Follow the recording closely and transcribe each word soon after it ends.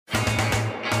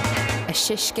a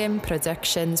Shishkin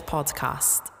Productions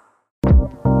podcast.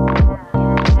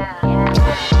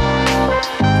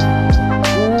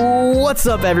 What's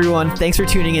up, everyone? Thanks for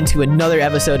tuning in to another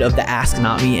episode of the Ask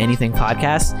Not Me Anything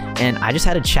podcast. And I just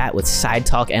had a chat with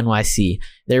Sidetalk NYC.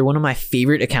 They're one of my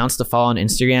favorite accounts to follow on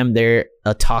Instagram. They're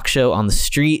a talk show on the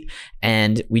street,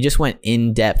 and we just went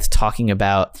in depth talking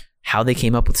about how they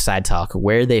came up with Sidetalk,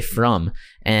 where they're from,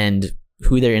 and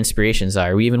who their inspirations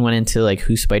are. We even went into like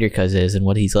who Spider Cuz is and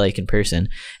what he's like in person.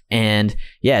 And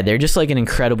yeah, they're just like an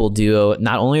incredible duo.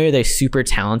 Not only are they super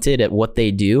talented at what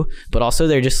they do, but also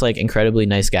they're just like incredibly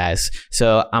nice guys.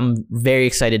 So I'm very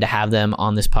excited to have them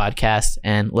on this podcast,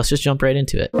 and let's just jump right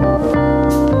into it.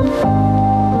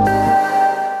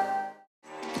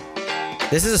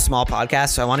 This is a small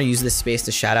podcast, so I want to use this space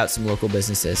to shout out some local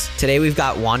businesses. Today we've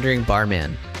got Wandering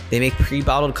Barman. They make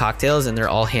pre-bottled cocktails, and they're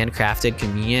all handcrafted,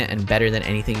 convenient, and better than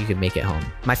anything you could make at home.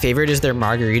 My favorite is their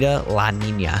margarita, La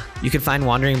Nina. You can find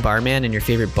Wandering Barman in your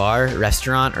favorite bar,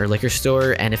 restaurant, or liquor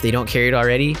store, and if they don't carry it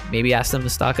already, maybe ask them to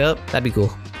stock up. That'd be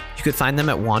cool. You could find them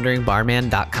at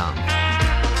wanderingbarman.com.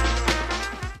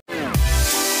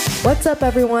 What's up,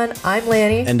 everyone? I'm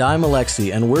Lanny. And I'm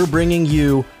Alexi, and we're bringing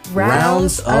you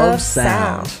Rounds of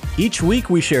Sound. Each week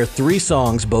we share 3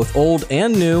 songs, both old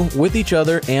and new, with each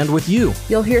other and with you.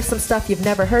 You'll hear some stuff you've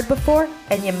never heard before,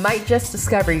 and you might just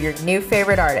discover your new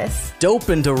favorite artist. Dope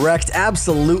and direct,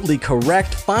 absolutely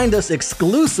correct. Find us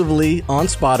exclusively on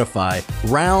Spotify.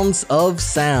 Rounds of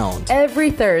Sound. Every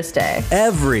Thursday.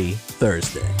 Every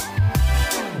Thursday.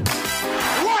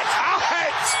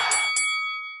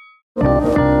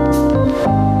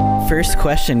 First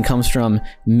question comes from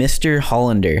Mr.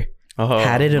 Hollander.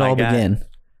 How did it all begin?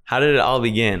 How did it all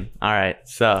begin? All right.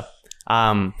 So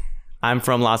I'm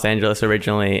from Los Angeles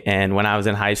originally. And when I was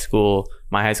in high school,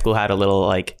 my high school had a little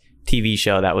like TV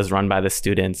show that was run by the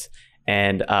students.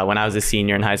 And when I was a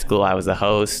senior in high school, I was the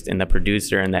host and the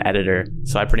producer and the editor.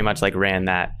 So I pretty much like ran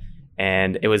that.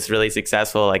 And it was really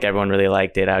successful. Like everyone really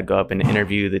liked it. I'd go up and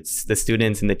interview the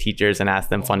students and the teachers and ask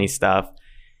them funny stuff.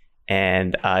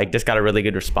 And I just got a really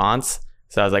good response.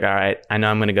 So I was like, all right, I know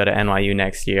I'm going to go to NYU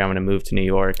next year. I'm going to move to New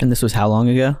York. And this was how long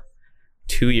ago?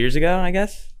 2 years ago, I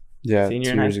guess. Yeah,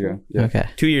 Senior 2 years ago. Yeah. Okay.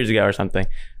 2 years ago or something.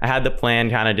 I had the plan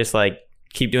kind of just like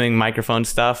keep doing microphone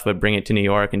stuff, but bring it to New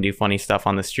York and do funny stuff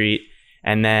on the street.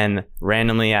 And then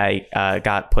randomly I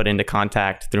got put into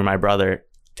contact through my brother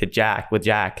with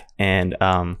Jack. And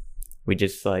we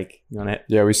just like, you know,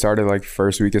 Yeah, we started like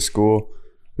first week of school.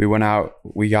 We went out,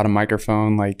 we got a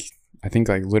microphone, like I think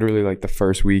like literally like the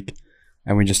first week,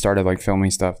 and we just started like filming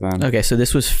stuff then. Okay, so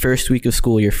this was first week of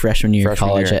school, your freshman year of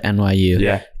college at NYU.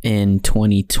 Yeah. In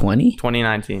 2020?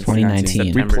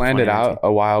 2019. We planned it out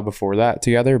a while before that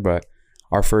together, but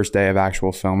our first day of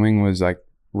actual filming was like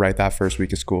right that first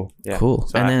week of school. Yeah. Cool.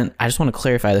 So then I just want to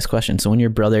clarify this question. So when your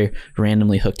brother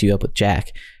randomly hooked you up with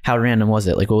Jack, how random was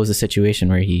it? Like what was the situation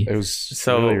where he... It was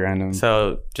really random.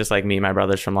 So just like me, my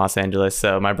brother's from Los Angeles.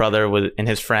 So my brother and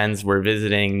his friends were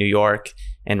visiting New York,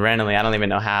 and randomly, I don't even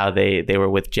know how, they were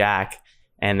with Jack,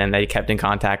 and then they kept in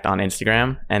contact on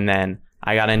Instagram, and then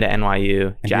I got into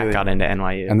NYU, Jack got into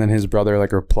NYU. And then his brother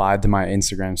like replied to my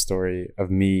Instagram story of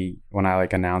me when I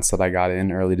like announced that I got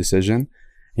in early decision.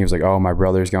 He was like, oh, my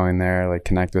brother's going there, like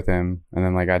connect with him. And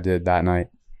then like I did that night.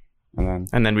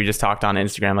 And then we just talked on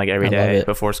Instagram like every day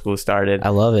before school started. I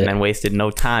love it. And then wasted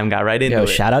no time, got right into it.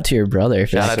 Shout out to your brother.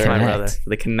 Shout out to my brother for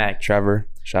the connect. Trevor.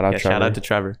 Shout out Trevor. Shout out to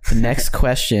Trevor. The next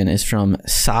question is from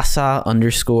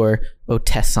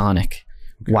Sasa_Otesonic. Okay.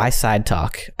 Why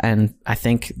Sidetalk? And I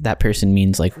think that person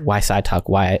means like, why Sidetalk?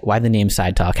 Why the name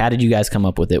Sidetalk? How did you guys come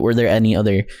up with it? Were there any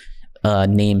other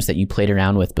names that you played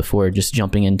around with before just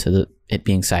jumping into it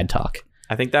being Sidetalk?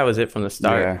 I think that was it from the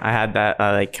start. Yeah. I had that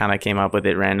like kind of came up with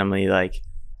it randomly. Like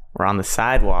we're on the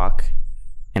sidewalk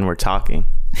and we're talking.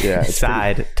 Yeah,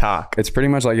 Sidetalk. It's pretty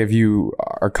much like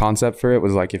our concept for it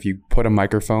was like if you put a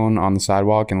microphone on the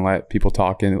sidewalk and let people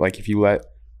talk in, like if you let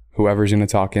whoever's going to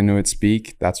talk into it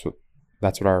speak, that's what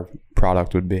our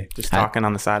product would be. Just talking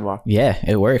on the sidewalk. Yeah,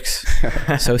 it works.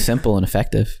 So simple and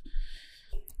effective.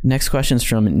 Next question is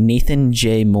from Nathan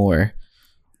J. Moore.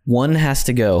 One has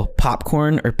to go,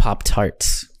 popcorn or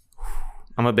Pop-Tarts?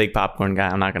 I'm a big popcorn guy.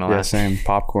 I'm not going to lie. Yeah, same.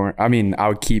 Popcorn. I mean, I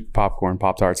would keep popcorn.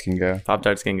 Pop-Tarts can go.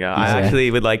 Pop-Tarts can go. I actually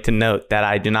would like to note that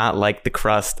I do not like the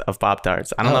crust of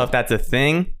Pop-Tarts. I don't know if that's a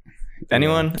thing.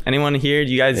 Anyone here?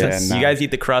 You guys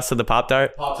eat the crust of the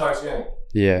Pop-Tart? Pop-Tarts, yeah.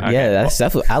 Yeah. Okay. Yeah, that's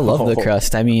definitely, I love the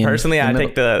crust. I mean, personally, I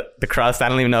take the crust. I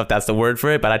don't even know if that's the word for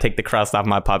it, but I take the crust off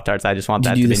my Pop-Tarts. I just want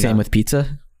that to be Do you do the same with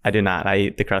pizza? I do not. I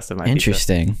eat the crust of my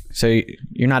Interesting. So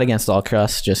you're not against all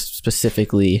crust, just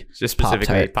specifically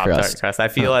Pop-Tart crust. I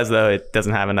feel as though it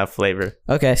doesn't have enough flavor.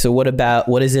 Okay, so what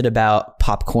is it about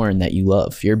popcorn that you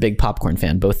love? You're a big popcorn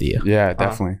fan, both of you. Yeah,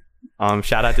 definitely.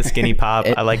 Shout out to Skinny Pop.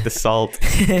 I like the salt.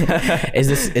 Is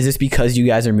this because you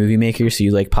guys are movie makers, so you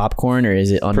like popcorn, or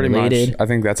is it unrelated? Pretty much. I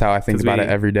think that's how I think about it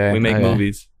every day. We make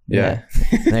movies. Yeah.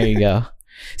 There you go.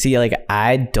 See, like,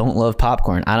 I don't love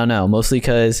popcorn. I don't know. Mostly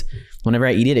because whenever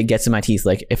I eat it, it gets in my teeth.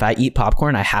 Like, if I eat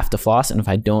popcorn, I have to floss, and if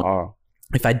I don't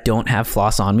have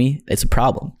floss on me, it's a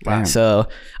problem. Wow. So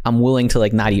I'm willing to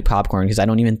like not eat popcorn because I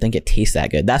don't even think it tastes that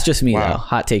good. That's just me though.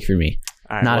 Hot take for me.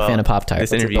 Right, not a fan of Pop-Tarts.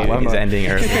 This interview is ending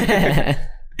early.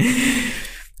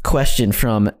 Question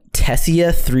from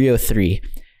Tessia303.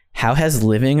 How has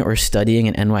living or studying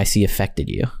in NYC affected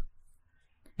you?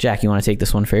 Jack, you want to take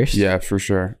this one first? Yeah, for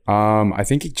sure. I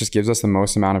think it just gives us the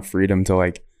most amount of freedom to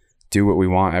like do what we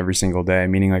want every single day.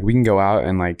 Meaning like we can go out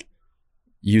and like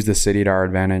use the city to our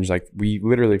advantage. Like we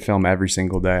literally film every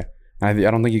single day. And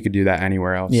I don't think you could do that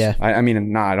anywhere else. Yeah. I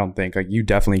mean, I don't think like you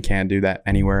definitely can't do that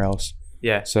anywhere else.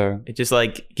 Yeah. So it just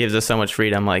like gives us so much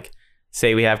freedom. Like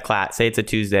say we have class, say it's a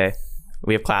Tuesday.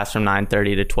 We have class from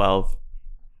 9:30 to 12.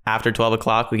 After 12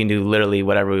 o'clock, we can do literally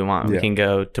whatever we want. Yeah. We can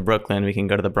go to Brooklyn. We can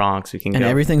go to the Bronx. We can and go.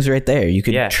 everything's right there. You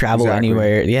could travel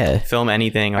anywhere. Yeah. Film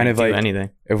anything. And if do like, anything.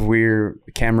 If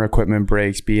camera equipment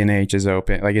breaks, B&H is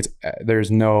open. Like there's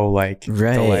no like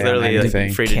right. delay It's literally on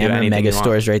anything. free to do Camera anything mega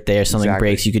stores right there. Something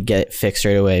breaks, you could get it fixed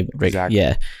right away. Exactly.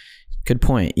 Yeah. Good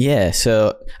point. Yeah.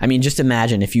 So, I mean, just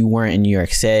imagine if you weren't in New York,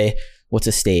 say, what's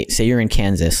a state? Say you're in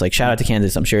Kansas. Like, shout out to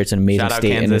Kansas. I'm sure it's an amazing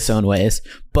state in its own ways.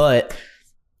 But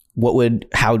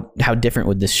how different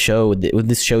would this show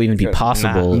even be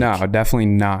possible? No, definitely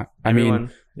not. I mean,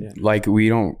 like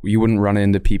you wouldn't run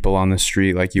into people on the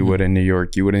street like you would in New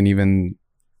York. You wouldn't even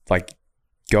like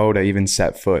go to even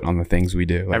set foot on the things we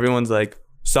do. Like, everyone's like,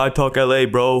 Sidetalk LA,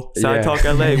 bro. Sidetalk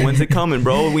LA. When's it coming,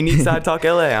 bro? We need Sidetalk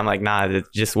LA. I'm like, nah, it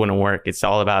just wouldn't work. It's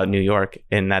all about New York.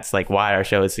 And that's like why our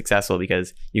show is successful,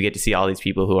 because you get to see all these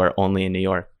people who are only in New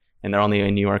York. And they're only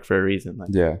in New York for a reason. Like,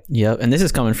 yeah. Yep. And this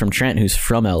is coming from Trent, who's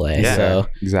from LA. Yeah. So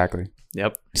exactly.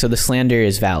 Yep. So the slander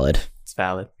is valid. It's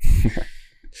valid.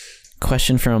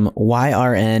 Question from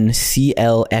YRNCLXB.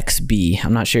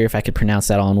 I'm not sure if I could pronounce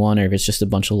that all in one or if it's just a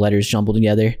bunch of letters jumbled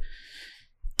together.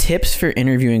 Tips for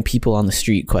interviewing people on the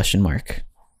street? Question mark.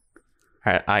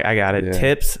 All right. I got it. Yeah.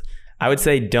 Tips. I would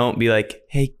say don't be like,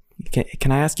 hey,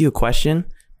 can I ask you a question?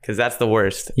 Because that's the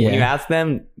worst. Yeah. When you ask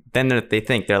them, then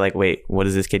they're like, wait, what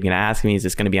is this kid going to ask me? Is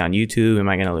this going to be on YouTube? Am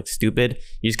I going to look stupid?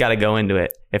 You just got to go into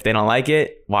it. If they don't like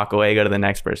it, walk away, go to the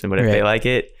next person. But if they like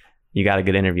it, you got a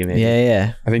good interview maybe.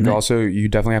 Yeah. I think also you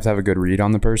definitely have to have a good read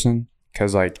on the person,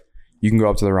 because like you can go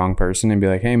up to the wrong person and be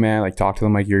like, hey man, like talk to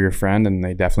them like you're your friend, and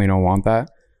they definitely don't want that.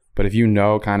 But if you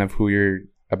know kind of who you're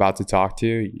about to talk to,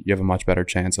 you have a much better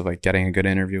chance of like getting a good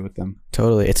interview with them.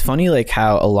 Totally. It's funny like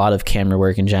how a lot of camera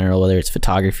work in general, whether it's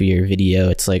photography or video,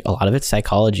 it's like a lot of it's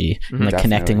psychology and like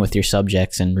connecting with your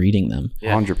subjects and reading them.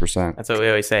 Yeah. 100%. That's what we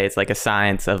always say. It's like a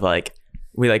science of like,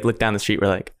 we like look down the street, we're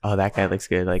like, oh, that guy looks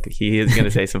good. Like he is going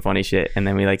to say some funny shit. And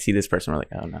then we like see this person, we're like,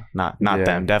 oh no, not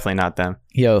them. Definitely not them.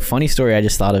 Yo, funny story I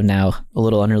just thought of now, a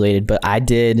little unrelated, but I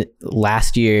did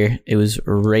last year, it was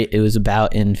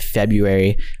about in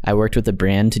February, I worked with a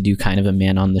brand to do kind of a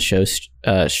man on the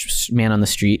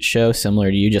street show,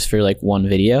 similar to you, just for like one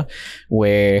video,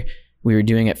 where we were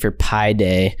doing it for Pi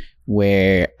Day,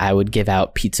 where I would give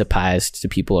out pizza pies to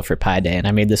people for Pi Day. And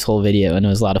I made this whole video and it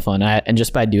was a lot of fun. And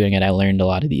just by doing it, I learned a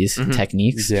lot of these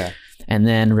techniques. Yeah. And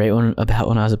then right when I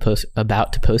was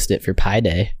about to post it for Pi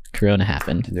Day, Corona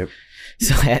happened. Yep.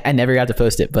 So I never got to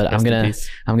post it, but I'm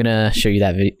gonna show you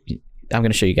that video. I'm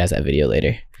gonna show you guys that video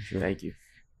later. Thank you.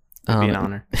 It'd be an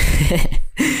honor.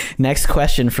 Next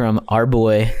question from our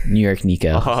boy New York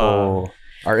Nico. Oh.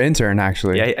 Our intern,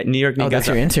 actually. Yeah, New York. Oh, that's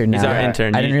your intern now. He's our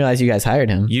intern. I didn't realize you guys hired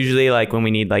him. Usually, like when we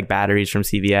need like batteries from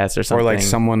CVS or something, Or like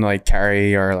someone like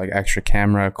carry or like extra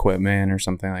camera equipment or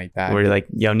something like that. we're like,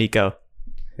 yo, Nico,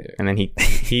 and then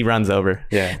he runs over.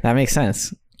 Yeah. That makes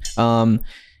sense.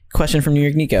 Question from New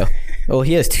York Nico. Well,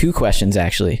 he has two questions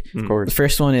actually. Of course. The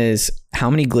first one is, how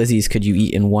many glizzies could you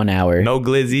eat in 1 hour? No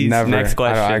glizzies. Never. Next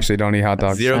question. I actually don't eat hot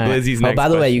dogs. Zero glizzies. Oh, next by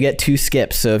the way, question. you get 2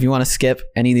 skips. So if you want to skip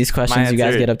any of these questions, you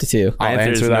guys get up to 2. My I'll answer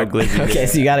answer is that. no glizzies. Okay,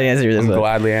 so you got to answer this I'm one.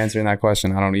 gladly answering that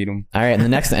question. I don't eat them. All right, and the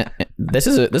next, this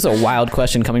is a wild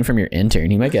question coming from your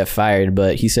intern. He might get fired,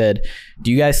 but he said, "Do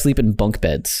you guys sleep in bunk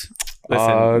beds?"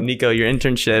 Listen, Nico, your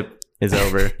internship is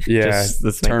over. Yeah, Just,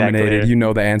 let's make that terminated. clear. You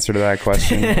know the answer to that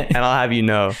question. And I'll have you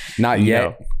know. Not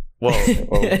yet. Whoa.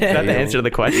 Is that the answer to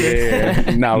the question?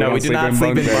 Yeah. No, we do not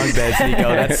sleep in bunk beds, Nico.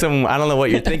 That's I don't know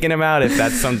what you're thinking about. If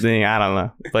that's something, I don't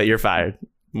know. But you're fired.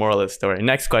 Moral of the story.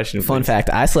 Next question. Fun please. fact: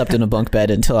 I slept in a bunk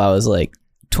bed until I was like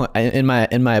in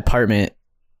my apartment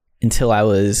until I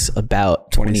was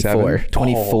about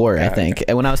 24, I think. Okay.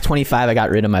 And when I was 25, I got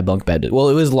rid of my bunk bed. Well,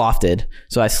 it was lofted,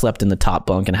 so I slept in the top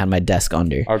bunk and had my desk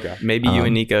under. Okay. Maybe you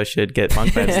and Nico should get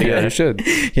bunk beds together. Yeah, you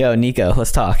should. Yo, Nico,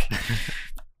 let's talk.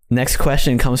 Next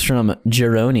question comes from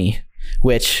Jeroni,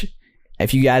 which,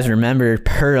 if you guys remember,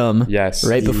 Perham, Yes.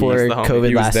 right before He was the homie. COVID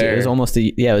He was last year. It was there. almost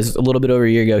it was a little bit over a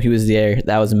year ago. He was there.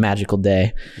 That was a magical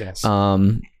day. Yes.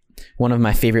 One of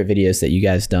my favorite videos that you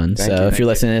guys done. Thank So you. if you're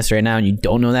listening to this right now and you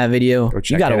don't know that video, Go you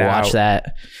check got to it watch out.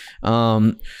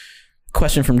 that.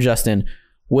 Question from Justin.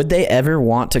 Would they ever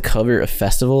want to cover a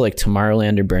festival like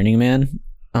Tomorrowland or Burning Man?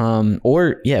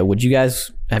 Would you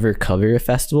guys ever cover a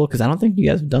festival? Because I don't think you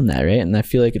guys have done that, right? And I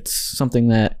feel like it's something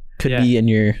that could be in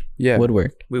your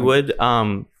woodwork. We would,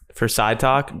 for Side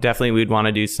Talk, definitely we'd want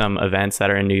to do some events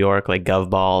that are in New York, like Gov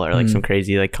Ball or like some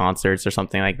crazy like concerts or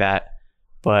something like that.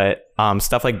 But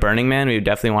stuff like Burning Man, we would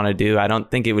definitely want to do. I don't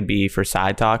think it would be for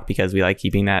Side Talk because we like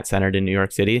keeping that centered in New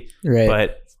York City. Right.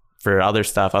 But for other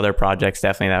stuff, other projects,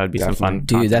 definitely that would be some fun.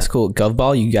 Dude, that's cool.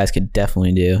 GovBall, you guys could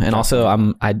definitely do. And also,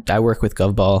 I work with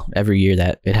GovBall every year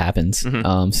that it happens.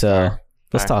 So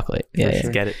let's talk like Let's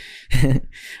get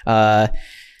it.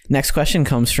 Next question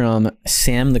comes from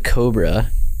Sam the Cobra.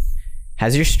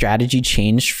 Has your strategy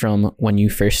changed from when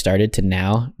you first started to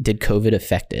now? Did COVID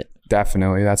affect it?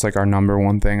 Definitely. That's like our number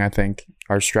one thing, I think.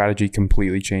 Our strategy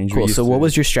completely changed. Cool. So what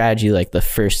was your strategy like the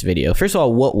first video? First of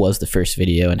all, what was the first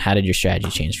video and how did your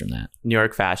strategy change from that? New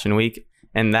York Fashion Week.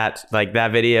 And that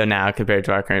video now compared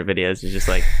to our current videos is just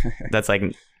like, that's like,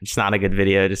 it's not a good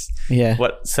video. Just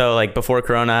so like before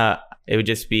Corona, it would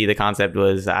just be, the concept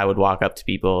was I would walk up to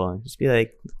people and just be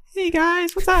like, hey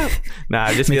guys, what's up? Nah,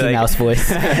 I'd just be Mickey like, Mouse voice.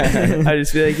 I'd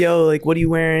just be like, yo, like, what are you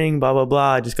wearing? Blah, blah,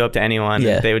 blah. I'd just go up to anyone.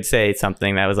 Yeah. They would say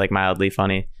something that was like mildly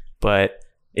funny. But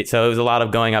it was a lot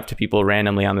of going up to people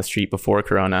randomly on the street before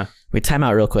Corona. Wait, time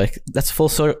out real quick. That's a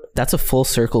full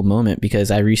circle moment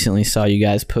because I recently saw you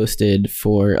guys posted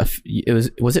for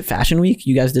was it Fashion Week?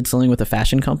 You guys did something with a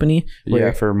fashion company?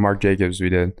 Yeah, for Marc Jacobs we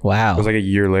did. Wow. It was like a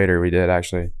year later we did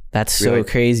actually. That's so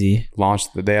crazy.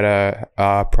 They had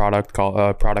a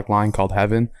product line called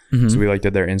Heaven. So we like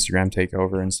did their Instagram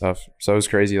takeover and stuff. So it was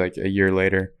crazy like a year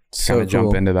later to kind of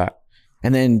jump into that.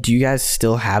 And then do you guys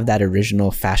still have that original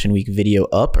Fashion Week video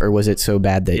up or was it so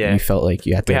bad that you felt like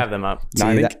you had to? We have them up. No,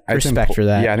 I think respect for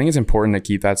that. Yeah, I think it's important to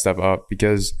keep that stuff up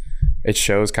because it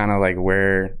shows kind of like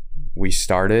where we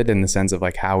started in the sense of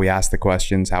like how we asked the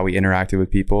questions, how we interacted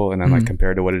with people, and then like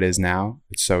compared to what it is now,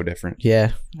 it's so different.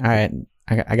 Yeah. All right.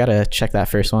 I gotta check that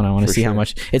first one. I want to see how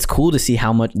much. It's cool to see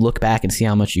how much. Look back and see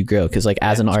how much you grow. Because like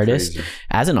as an artist,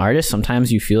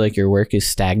 sometimes you feel like your work is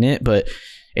stagnant, but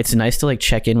it's nice to like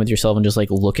check in with yourself and just like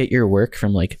look at your work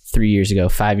from like 3 years ago,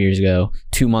 5 years ago,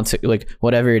 2 months, like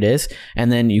whatever it is,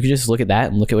 and then you can just look at that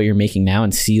and look at what you're making now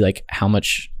and see like how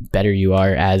much better you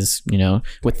are as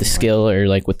with the skill or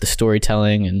like with the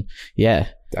storytelling and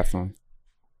Definitely.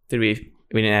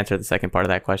 We didn't answer the second part of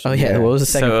that question. Oh yeah, what was the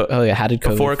second? How did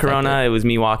COVID before affect Corona? It was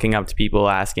me walking up to people,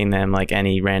 asking them like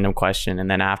any random question, and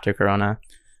then after Corona,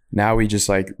 now we just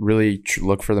like really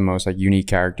look for the most like unique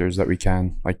characters that we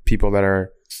can, like people that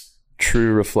are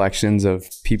true reflections of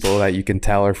people that you can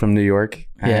tell are from New York.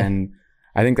 And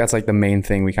I think that's like the main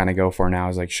thing we kind of go for now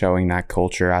is like showing that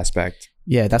culture aspect.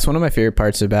 Yeah, that's one of my favorite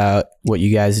parts about what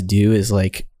you guys do is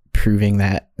like proving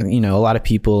that, a lot of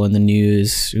people in the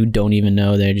news who don't even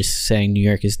know, they're just saying New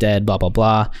York is dead, blah, blah,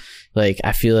 blah. Like,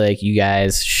 I feel like you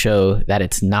guys show that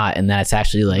it's not, and that it's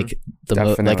actually like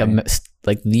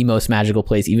the most magical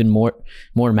place, even more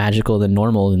magical than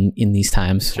normal in these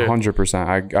times.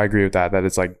 100%. I agree with that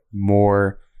it's like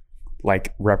more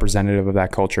like representative of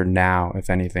that culture now, if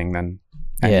anything, than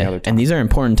any other time. And these are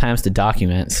important times to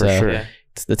document. So sure.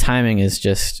 The timing is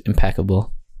just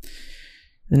impeccable.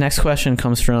 The next question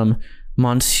comes from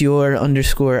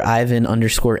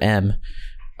Monsieur_Ivan_M.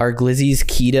 Are glizzies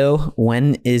keto?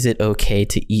 When is it okay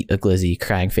to eat a glizzy?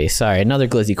 Crying face. Sorry, another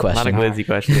glizzy question. Not a glizzy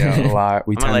question. Yeah, a lot.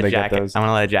 We tend to get those. I'm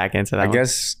gonna let Jack answer that. I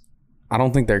guess I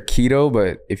don't think they're keto,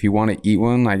 but if you want to eat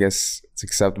one, I guess it's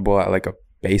acceptable at like a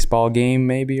baseball game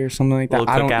maybe or something like that.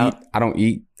 I don't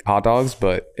eat hot dogs,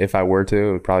 but if I were to,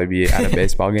 it would probably be at a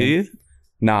baseball game. Do you?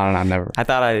 No, never. I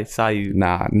thought I saw you.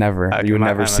 Nah, never. You would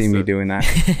never see me doing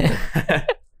that.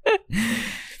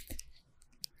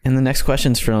 And the next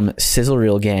question's from Sizzle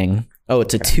Reel Gang. Oh,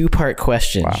 it's a 2-part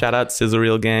question. Wow. Shout out Sizzle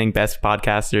Reel Gang, best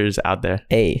podcasters out there.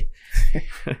 Hey,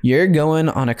 you're going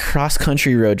on a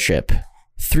cross-country road trip.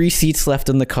 3 seats left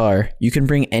in the car. You can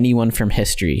bring anyone from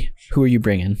history. Who are you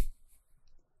bringing?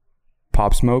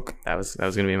 Pop Smoke. That was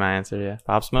gonna be my answer. Yeah,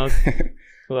 Pop Smoke.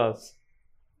 Who else?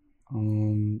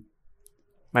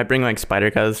 Might bring like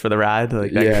Spider Cuz for the ride.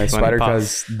 Like that Yeah, Spider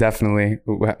Cuz definitely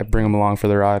bring him along for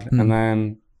the ride. Hmm. And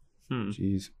then,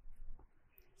 jeez,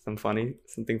 something funny.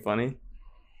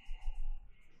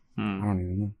 I don't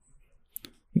even know.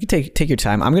 You can take your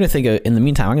time. I'm gonna think of. In the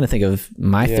meantime, I'm gonna think of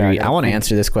my Yeah, 3. I I want to think-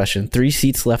 answer this question. 3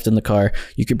 seats left in the car.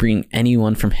 You could bring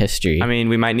anyone from history. I mean,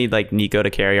 we might need like Nico to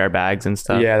carry our bags and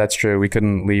stuff. Yeah, that's true. We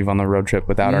couldn't leave on the road trip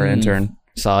without our intern.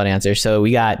 Solid answer. So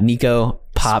we got Nico,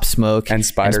 Pop Smoke, And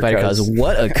Spider Cuz. Cuz.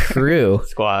 What a crew!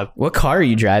 Squad. What car are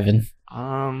you driving?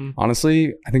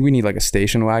 Honestly, I think we need like a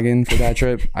station wagon for that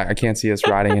trip. I can't see us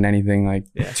riding in anything like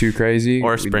too crazy.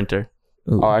 Or a Sprinter.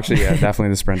 Ooh. Oh, actually, yeah, definitely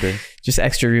the Sprinter. Just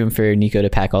extra room for Nico to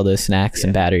pack all those snacks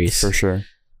and batteries. For sure.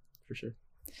 For sure.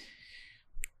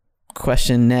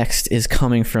 Question next is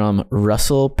coming from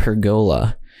Russell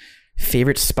Pergola.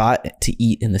 Favorite spot to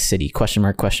eat in the city? Question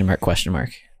mark, question mark, question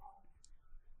mark.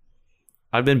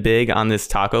 I've been big on this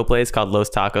taco place called Los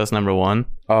Tacos #1.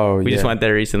 Oh, We just went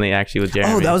there recently actually with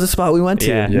Jeremy. Oh, that was a spot we went to.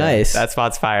 Yeah. Nice. That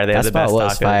spot's fire. They That have the spot best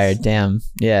was tacos. fire. Damn.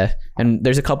 Yeah. And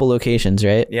there's a couple locations,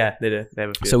 right? Yeah, they do. They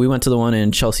have a few. So we went to the one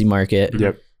in Chelsea Market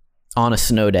Yep. on a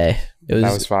snow day. It was,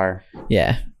 That was fire.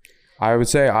 yeah. I would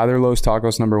say either Los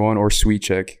Tacos #1 or Sweet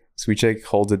Chick. Sweet Chick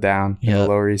holds it down in the Yep.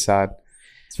 Lower East Side.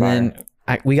 It's fire. And then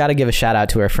we got to give a shout out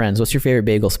to our friends. What's your favorite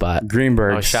bagel spot?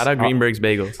 Greenberg's. Oh, shout out Greenberg's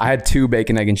Bagels. I had 2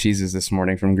 bacon, egg, and cheeses this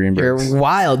morning from Greenberg's. You're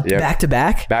wild. Yep. Back to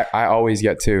back? I always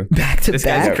get 2. Back to This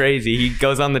back? guy's crazy. He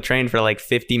goes on the train for like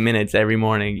 50 minutes every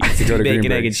morning. Eats go to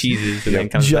bacon, egg, and Greenberg's. cheeses, and Yep. then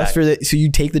comes Just back. for the so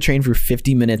you take the train for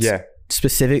 50 minutes. Yeah.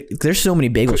 Specific. There's so many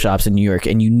bagel shops in New York,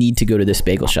 and you need to go to this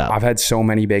bagel shop. I've had so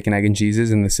many bacon, egg, and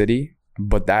cheeses in the city,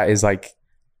 but that is like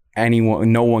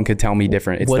no one could tell me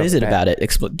different. What is it about it?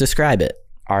 Describe it.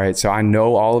 All right, so I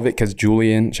know all of it because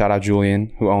Julian, shout out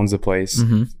Julian, who owns the place.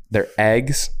 Mm-hmm. Their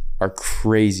eggs are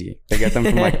crazy. They get them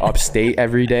from like upstate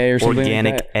every day or something.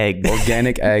 Organic like that. eggs.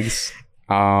 Organic eggs.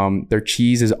 Their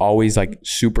cheese is always like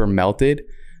super melted,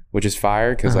 which is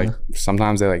fire because like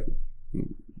sometimes they like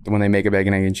when they make a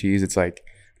bacon, egg, and cheese, it's like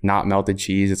not melted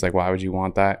cheese. It's like, why would you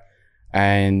want that?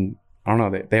 And I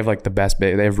don't know. They have like the best.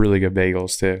 They have really good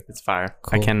bagels too. It's fire.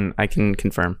 Cool. I can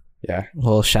confirm. Yeah.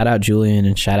 Well, shout out Julian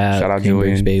and shout out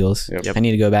Greenberg's Julian. Bagels. Yep. I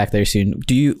need to go back there soon.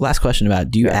 Last question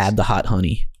do you Yes. add the hot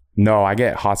honey? No, I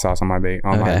get hot sauce on my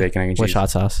my bacon, egg, and cheese. Which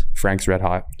hot sauce? Frank's Red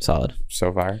Hot. Solid.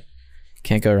 So fire.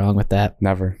 Can't go wrong with that.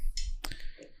 Never.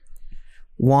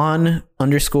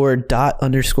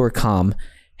 Juan_._com.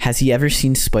 Has he ever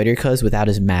seen Spider Cuz without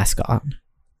his mask on?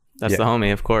 That's Yeah. the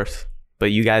homie, of course.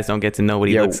 But you guys don't get to know what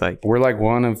he looks like. We're like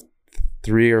one of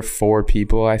 3 or 4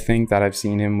 people, I think, that I've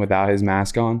seen him without his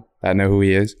mask on that know who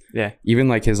he is. Yeah. Even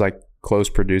like his like close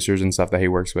producers and stuff that he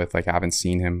works with, like haven't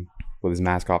seen him with his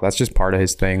mask off. That's just part of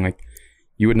his thing. Like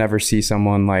you would never see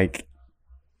someone like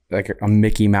a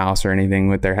Mickey Mouse or anything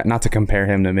with their, not to compare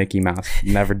him to Mickey Mouse.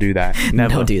 Never do that.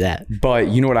 Never. Don't do that. But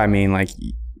you know what I mean? Like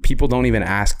people don't even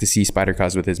ask to see Spider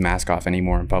Cuz with his mask off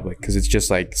anymore in public because it's just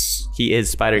like He is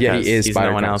Spider Cuz. Yeah, he is He's Spider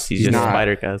no one Cuz. else. He's He's just not-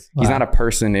 Spider Cuz. he's not a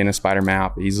person in a Spider-Man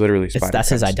outfit. He's literally Spider. That's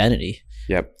his identity.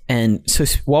 Yep. And so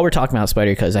while we're talking about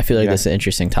Spider Cuz, I feel like Yeah. this is an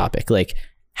interesting topic. Like,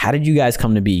 how did you guys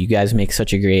come to be? You guys make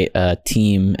such a great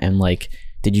team, and like,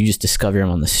 did you just discover him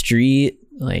on the street?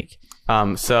 Like,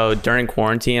 So during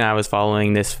quarantine, I was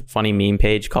following this funny meme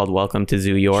page called Welcome to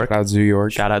Zoo York. Shout out Zoo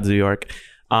York. Shout out Zoo York.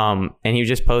 And he was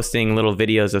just posting little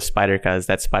videos of Spider Cuz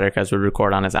that Spider Cuz would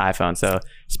record on his iPhone. So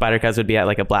Spider Cuz would be at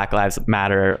like a Black Lives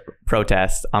Matter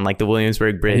protest on like the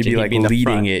Williamsburg Bridge. He'd be like in the leading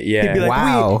front. it. Yeah. He'd be like,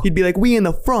 Wow. he'd be like, we in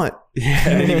the front.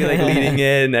 And then he'd be like leading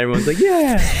it, and everyone's like,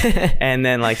 yeah. And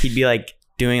then like he'd be like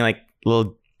doing like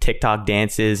little TikTok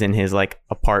dances in his like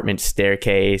apartment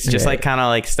staircase, just Yeah. like kind of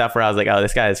like stuff where I was like, oh,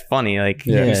 this guy is funny. Like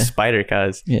Yeah. he's Spider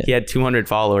Cuz. Yeah. He had 200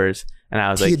 followers, and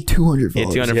I was like, 200 he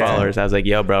had 200 Yeah. followers. I was like,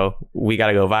 yo, bro, we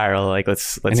gotta go viral. Like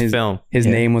let's film. His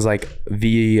name was like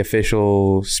the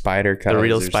official Spider Cuz. The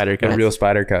real or Spider something. Cuz. The real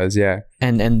Spider Cuz, yeah.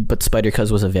 But Spider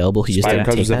Cuz was available. He just Spider didn't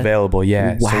Cuz take was that. available,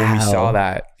 yeah. So when we Wow. saw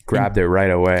that, grabbed it right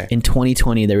away. In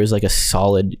 2020, there was like a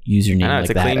solid username I know, like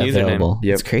it's a that clean username. available.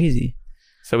 Yep. It's crazy.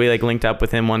 So we like linked up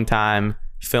with him one time,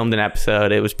 filmed an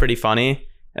episode. It was pretty funny.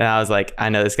 And I was like, I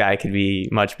know this guy could be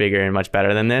much bigger and much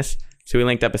better than this. So we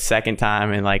linked up a second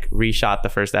time and like reshot the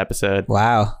first episode.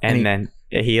 Wow. And then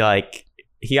he got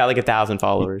like 1,000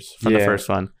 followers from the Yeah. first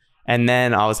one. And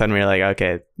then all of a sudden we were like,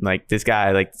 okay, like this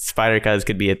guy, like Spider Cuz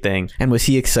could be a thing. And was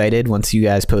he excited once you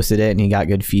guys posted it and he got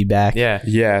good feedback?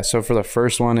 Yeah. So for the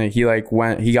first one,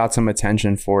 he got some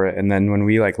attention for it. And then when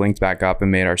we like linked back up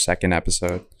and made our second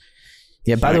episode.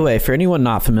 Yeah, by the way, for anyone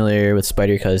not familiar with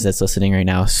Spider Cuz that's listening right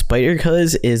now, Spider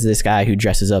Cuz is this guy who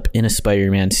dresses up in a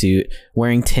Spider-Man suit,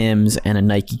 wearing Tim's and a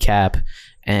Nike cap,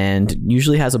 and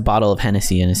usually has a bottle of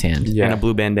Hennessy in his hand. Yeah. And a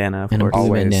blue bandana, of And course. a blue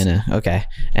Always. bandana. Okay.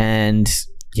 And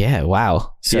yeah,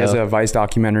 wow. He has a Vice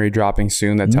documentary dropping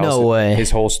soon that tells No way.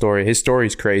 his whole story. His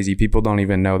story's crazy. People don't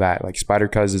even know that. Like Spider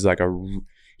Cuz is like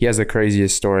he has the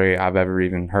craziest story I've ever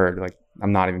even heard. Like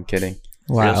I'm not even kidding.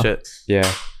 Wow. Real shit.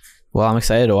 Yeah. Well, I'm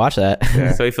excited to watch that.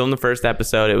 Yeah. So we filmed the first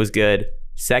episode. It was good.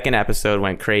 Second episode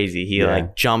went crazy. He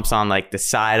like jumps on like the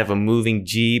side of a moving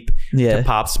Jeep to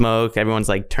pop smoke. Everyone's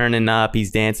like turning up.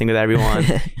 He's dancing with everyone.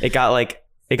 It got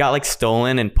like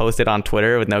stolen and posted on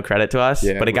Twitter with no credit to us.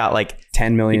 Yeah. But it got like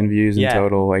 10 million views in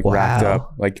total, like racked Wow.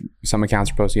 up. Like some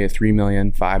accounts are posting at 3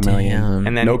 million, 5 million. Damn.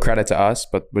 And then No credit to us,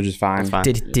 but which is fine. That's fine.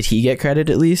 Did he get credit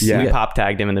at least? Yeah. We pop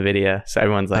tagged him in the video. So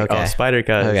everyone's like, Okay. oh, Spider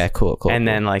Cuz. Okay, cool. And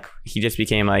then like he just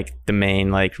became like the main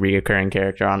like reoccurring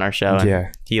character on our show. And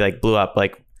Yeah. he like blew up.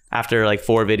 Like after like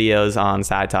 4 videos on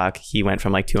Sidetalk, he went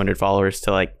from like 200 followers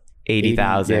to like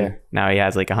 80,000. yeah. Now he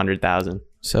has like 100,000.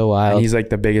 So And wild. he's like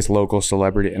the biggest local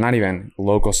celebrity. Not even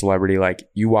local celebrity. Like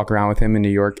you walk around with him in New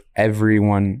York,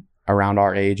 everyone around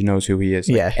our age knows who he is.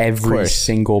 Like, Yeah, every course.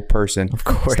 single person. Of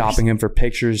course. Stopping him for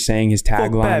pictures, saying his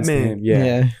taglines to Batman. him.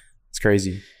 Yeah. It's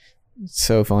crazy.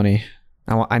 So funny.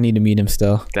 I need to meet him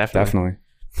still. Definitely.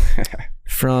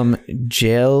 From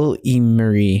Jail E.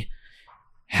 Marie,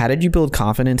 how did you build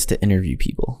confidence to interview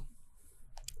people?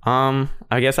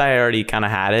 I guess I already kind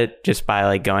of had it just by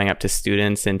like going up to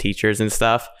students and teachers and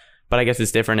stuff. But I guess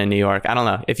it's different in New York. I don't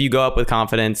know. If you go up with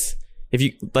confidence, if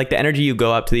you like the energy you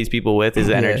go up to these people with is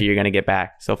the energy you're going to get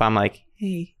back. So if I'm like,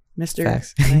 hey, mister,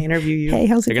 Facts. can I interview you? Hey,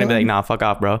 how's it They're going to be going? like, nah, fuck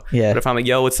off, bro. Yeah. But if I'm like,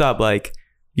 yo, what's up? Like,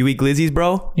 you eat glizzies,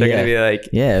 bro? They're going to be like,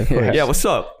 Yeah, of course. yeah, what's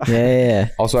up? Yeah.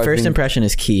 Also, I First think- impression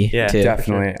is key. Yeah, too.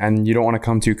 Definitely. And you don't want to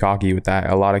come too cocky with that.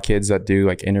 A lot of kids that do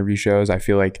like interview shows, I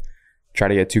feel like try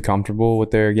to get too comfortable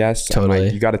with their guests. And, Totally.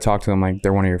 like, you got to talk to them like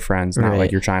they're one of your friends, not Right.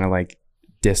 like you're trying to like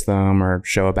diss them or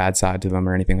show a bad side to them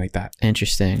or anything like that.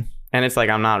 Interesting. And it's like,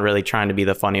 I'm not really trying to be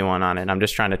the funny one on it. I'm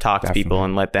just trying to talk to people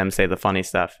and let them say the funny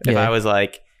stuff. If Yeah. I was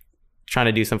like trying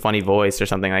to do some funny voice or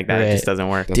something like that, Right. it just doesn't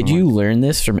work. Did you learn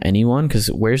this from anyone? Because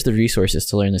where's the resources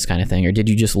to learn this kind of thing? Or did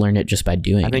you just learn it just by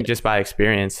doing I think it? just by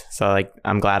experience. So like,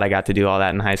 I'm glad I got to do all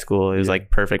that in high school. It was like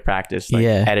perfect practice, like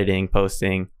editing,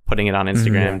 posting, putting it on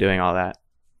Instagram, doing all that.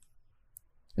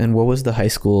 And what was the high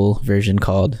school version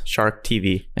called? Shark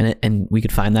TV. And we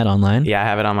could find that online? Yeah, I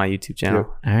have it on my YouTube channel.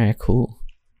 All right, cool.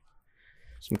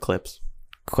 Some clips.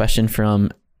 Question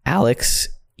from Alex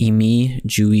Emi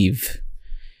Juiv.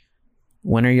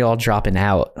 When are y'all dropping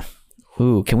out?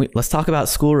 Ooh, let's talk about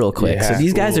school real quick. Yeah, So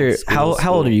these guys are, how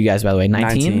old are you guys, by the way?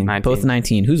 19? 19. Both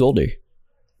 19. Who's older?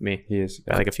 Me. He is.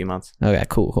 By like a few months. Okay,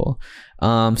 cool.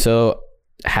 So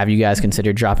have you guys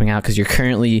considered dropping out? Because you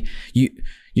currently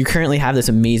have this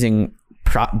amazing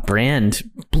brand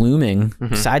blooming,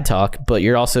 Sidetalk, but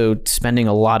you're also spending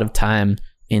a lot of time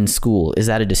in school. Is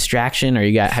that a distraction, or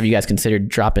have you guys considered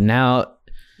dropping out?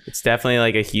 It's definitely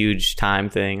like a huge time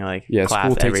thing. Like Yeah, class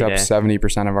school takes every up day.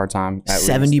 70% of our time. At least.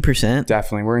 70%.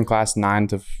 Definitely. We're in class 9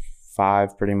 to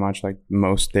 5 pretty much, like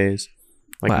most days.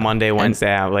 Like Wow. Monday,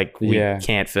 Wednesday, we Yeah.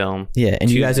 can't film. Yeah,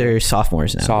 and you guys are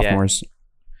sophomores now. Sophomores.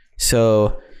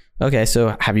 So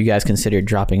have you guys considered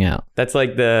dropping out? That's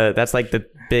like the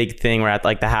big thing. We're at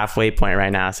like the halfway point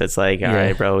right now. So it's like, all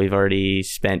right, bro, we've already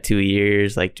spent 2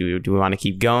 years. Like, do we want to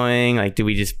keep going? Like, do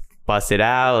we just bust it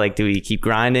out? Like, do we keep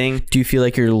grinding? Do you feel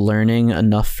like you're learning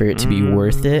enough for it to be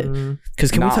worth it?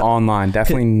 Because Not online.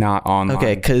 Definitely not online.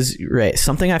 Okay, because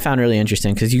something I found really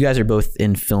interesting, because you guys are both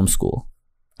in film school.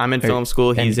 I'm in film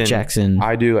school. He's in Jackson.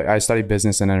 I study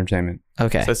business and entertainment.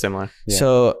 Okay. So similar. Yeah.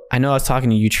 So I know I was talking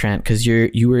to you, Trent, because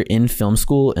you were in film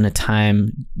school in a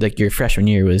time like your freshman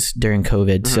year was during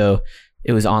COVID, so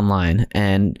it was online.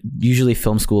 And usually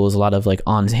film school is a lot of like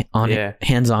on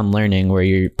hands-on learning where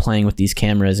you're playing with these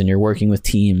cameras and you're working with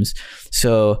teams.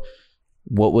 So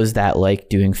what was that like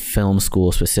doing film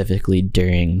school specifically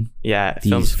during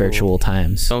these virtual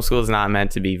times? Film school is not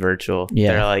meant to be virtual.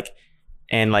 Yeah. They're like,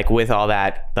 and like with all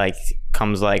that, like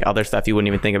comes like other stuff you wouldn't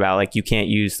even think about. Like you can't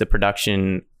use the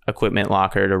production equipment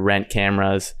locker to rent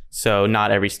cameras. So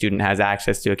not every student has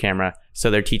access to a camera.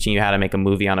 So they're teaching you how to make a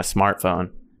movie on a smartphone.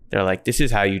 They're like, this is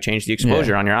how you change the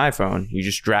exposure on your iPhone. You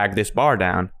just drag this bar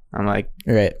down. I'm like,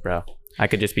 Right. bro, I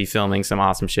could just be filming some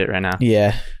awesome shit right now.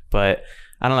 Yeah. But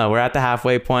I don't know. We're at the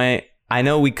halfway point. I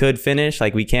know we could finish,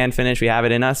 like we can finish, we have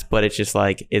it in us, but it's just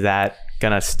like, is that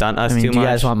gonna stunt us too much? Do you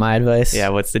guys want my advice? Yeah,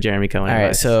 what's the Jeremy Cohen advice? All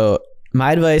right, so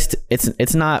my advice,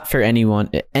 it's not for anyone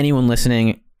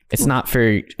listening. It's not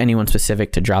for anyone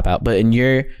specific to drop out, but in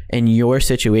your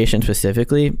situation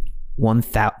specifically,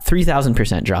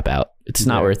 3,000% drop out. It's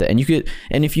not worth it.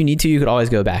 And if you need to, you could always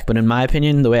go back. But in my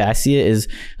opinion, the way I see it is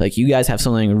like, you guys have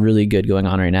something really good going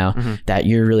on right now that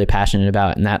you're really passionate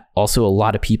about, and that also a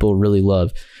lot of people really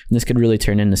love. And this could really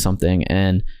turn into something.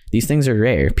 And these things are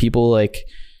rare. People like,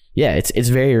 yeah, it's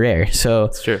very rare. So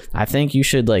it's true. I think you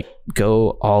should like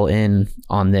go all in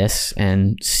on this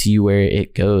and see where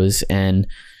it goes, and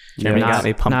not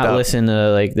listen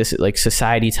to like this, like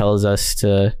society tells us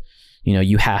to, you know,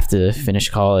 you have to finish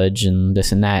college and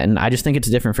this and that. And I just think it's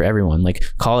different for everyone. Like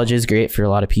college is great for a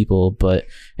lot of people,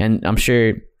 and I'm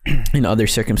sure in other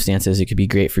circumstances it could be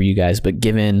great for you guys, but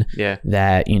given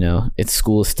that, you know,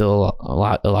 school is still a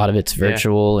lot of it's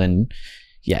virtual, and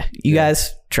you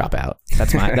guys drop out.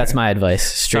 That's my advice.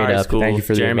 Straight up. School. Thank you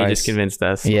for Jeremy the advice. just convinced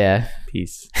us. Yeah.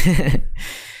 Peace.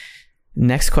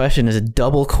 Next question is a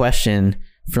double question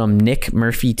from Nick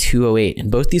Murphy 208, and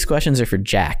both these questions are for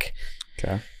Jack.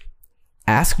 Okay.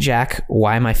 Ask Jack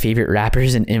why my favorite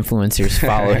rappers and influencers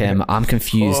follow him. I'm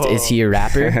confused. Is he a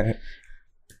rapper?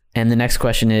 And the next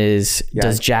question is,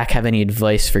 does Jack have any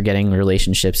advice for getting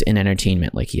relationships in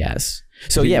entertainment like he has?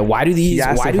 So why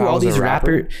do all these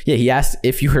rappers? Yeah, he asked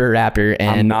if you were a rapper,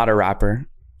 and I'm not a rapper,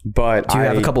 but do you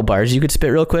have a couple bars you could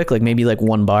spit real quick? Like maybe like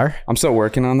one bar? I'm still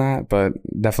working on that, but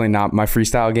definitely not. My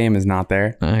freestyle game is not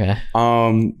there. Okay.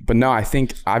 But no, I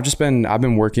think I've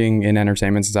been working in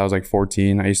entertainment since I was like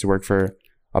 14. I used to work for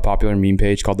a popular meme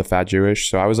page called The Fat Jewish.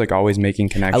 So I was like always making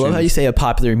connections. I love how you say a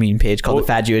popular meme page called The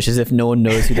Fat Jewish as if no one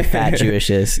knows who The Fat Jewish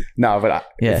is. No, but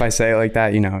if I say it like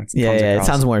that, you know, it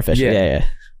sounds more official. Yeah.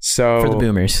 So for the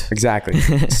boomers. Exactly.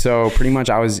 So pretty much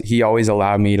he always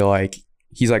allowed me to like,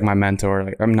 he's like my mentor.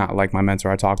 Like I'm not like my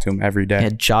mentor. I talk to him every day. Yeah,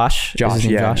 Josh. Josh.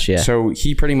 Yeah. So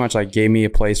he pretty much like gave me a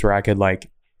place where I could like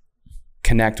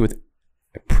connect with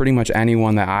pretty much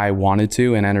anyone that I wanted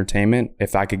to in entertainment,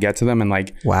 if I could get to them and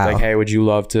like, hey, would you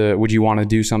want to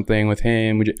do something with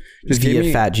him? Would you just give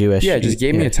me Fat Jewish? Yeah, just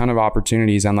gave me a ton of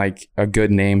opportunities and like a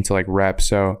good name to like rep.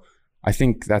 So I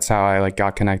think that's how I like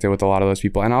got connected with a lot of those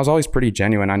people. And I was always pretty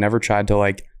genuine. I never tried to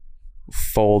like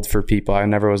fold for people. I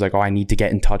never was like, I need to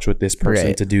get in touch with this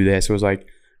person to do this. It was like,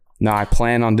 no, I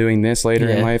plan on doing this later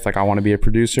in life. Like I want to be a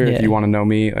producer. If you want to know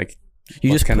me, like,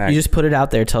 you just put it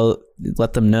out there,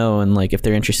 let them know, and like if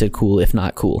they're interested, cool. If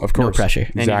not, cool. Of course. No pressure.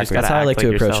 Exactly. That's how I like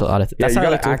to approach a lot of things. That's how you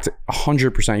gotta act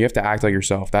 100%. You have to act like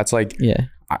yourself. That's like,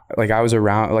 I was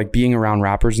around, like being around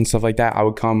rappers and stuff like that. I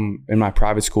would come in my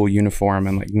private school uniform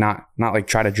and like not like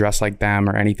try to dress like them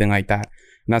or anything like that.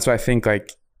 And that's why I think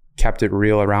like kept it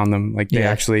real around them. Like they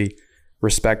actually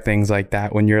respect things like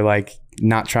that when you're like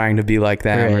not trying to be like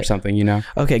them or something, you know?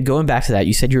 Okay, going back to that,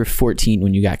 you said you were 14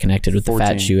 when you got connected with 14.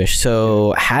 The Fat Jewish.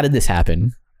 So how did this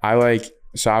happen? I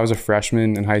was a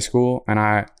freshman in high school, and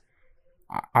I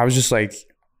was just like,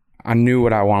 I knew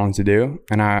what I wanted to do.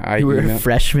 And you were a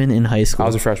freshman in high school? I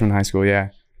was a freshman in high school, yeah.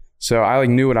 So I like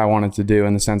knew what I wanted to do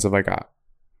in the sense of like,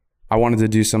 I wanted to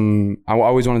do I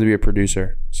always wanted to be a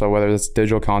producer. So whether it's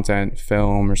digital content,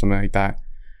 film, or something like that.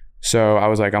 So I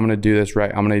was like, I'm going to do this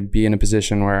right. I'm going to be in a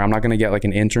position where I'm not going to get like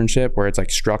an internship where it's like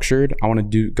structured. I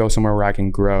want to go somewhere where I can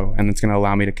grow, and it's going to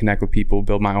allow me to connect with people,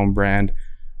 build my own brand,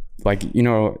 like, you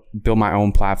know, build my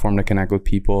own platform to connect with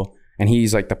people. And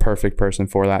he's like the perfect person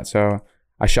for that. So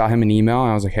I shot him an email and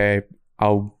I was like, hey,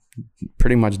 I'll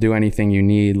pretty much do anything you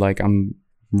need. Like I'm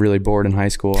really bored in high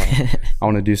school. I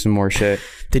want to do some more shit.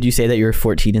 Did you say that you were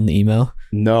 14 in the email?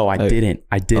 No, I didn't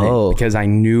because I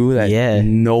knew that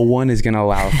no one is going to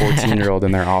allow a 14-year-old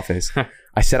in their office.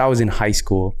 I said I was in high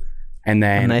school, and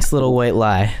then a nice little white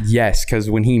lie. Yes, because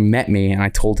when he met me and I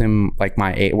told him like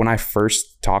my age, when I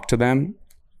first talked to them,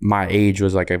 my age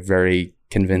was like a very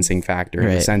convincing factor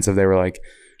in the sense of they were like,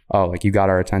 oh, like you got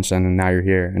our attention and now you're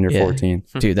here and you're 14.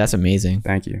 Dude, that's amazing.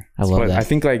 Thank you. I love that. I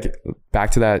think like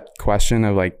back to that question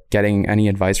of like getting any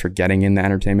advice for getting in the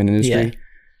entertainment industry.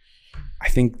 I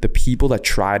think the people that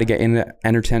try to get in the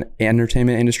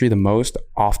entertainment industry the most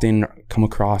often come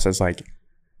across as like,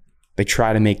 they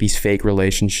try to make these fake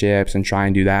relationships and try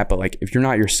and do that. But like, if you're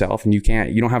not yourself and you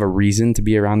don't have a reason to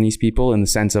be around these people in the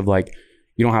sense of like,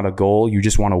 you don't have a goal, you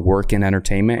just want to work in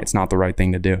entertainment, it's not the right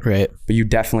thing to do. Right. But you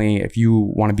definitely, if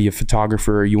you want to be a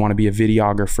photographer, you want to be a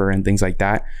videographer and things like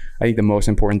that, I think the most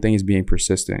important thing is being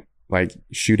persistent. Like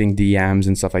shooting DMs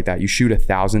and stuff like that. You shoot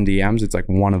 1,000 DMs, it's like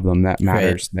one of them that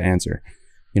matters, the answer.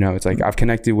 You know, it's like I've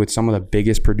connected with some of the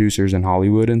biggest producers in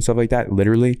Hollywood and stuff like that,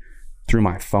 literally through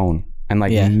my phone. and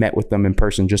like met with them in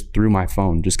person just through my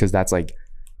phone, just because that's like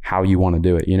how you want to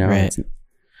do it, you know? Right.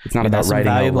 It's not about writing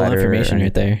valuable a letter information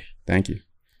right there. Thank you.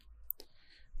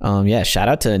 Yeah, shout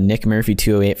out to Nick Murphy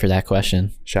 208 for that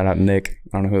question. Shout out Nick.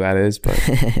 I don't know who that is, but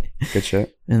good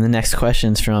shit. And the next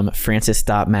question's from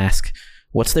Francis.Mask.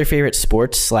 What's their favorite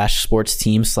sports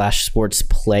team / sports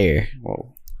player?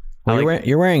 Whoa. Well,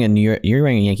 you're wearing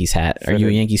a Yankees hat. Are you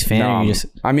a Yankees fan? No, or you just...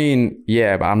 I mean,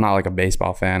 yeah, but I'm not like a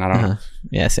baseball fan. I don't.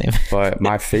 Yeah, same. But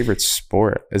my favorite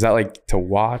sport, is that like to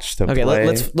watch, to play?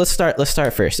 Okay, let's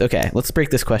start first. Okay, let's break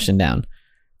this question down.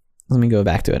 Let me go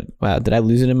back to it. Wow, did I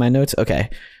lose it in my notes? Okay.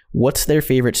 What's their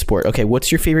favorite sport? Okay,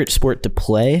 what's your favorite sport to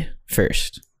play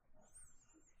first?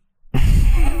 Do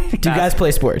you guys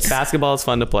play sports? Basketball is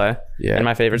fun to play. Yeah. And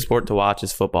my favorite sport to watch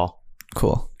is football.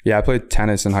 Cool. Yeah, I played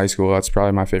tennis in high school. That's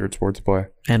probably my favorite sport to play.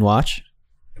 And watch?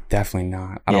 Definitely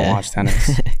not. I don't watch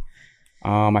tennis.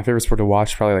 My favorite sport to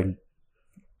watch, probably like,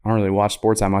 I don't really watch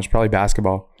sports that much. Probably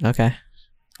basketball. Okay.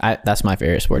 That's my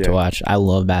favorite sport to watch. I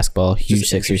love basketball. Huge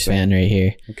Sixers fan right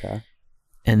here. Okay.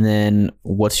 And then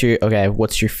what's your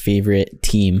favorite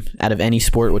team out of any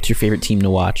sport? What's your favorite team to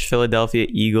watch? Philadelphia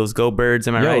Eagles. Go Birds.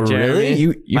 Am I right, Jeremy? Really?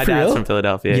 You my for dad's real? from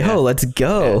Philadelphia. Let's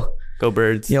go. Yeah. Go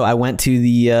Birds. Yo, I went to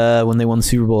the when they won the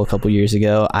Super Bowl a couple years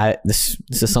ago. This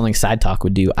is something Sidetalk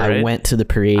would do. Parade? I went to the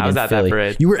parade. I was in at Philly. that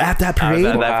parade. You were at that parade?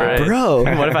 I was at that parade. Bro.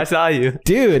 What if I saw you?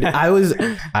 Dude, I was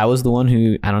the one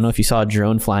who, I don't know if you saw a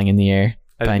drone flying in the air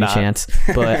by any chance,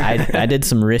 but I did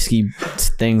some risky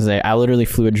things there. I literally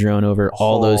flew a drone over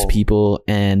all those people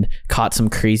and caught some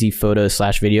crazy photos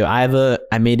 / video. I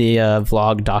made a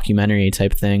vlog documentary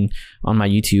type thing on my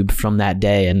YouTube from that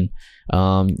day, and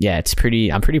I'm pretty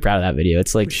proud of that video.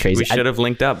 It's like crazy. We should have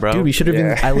linked up, bro. Dude, we should have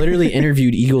been. I literally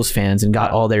interviewed Eagles fans and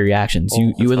got all their reactions.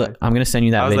 You would. I'm gonna send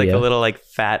you that I was video. like a little like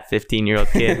fat 15-year-old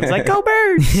kid. It was like, go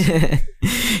Birds.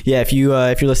 Yeah, if you're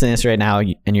listening to this right now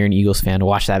and you're an Eagles fan,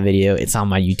 watch that video. It's on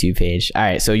my YouTube page. All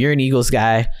right, so you're an Eagles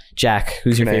guy. Jack,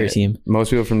 who's your favorite team? Most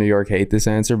people from New York hate this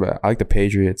answer, but I like the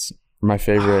Patriots. My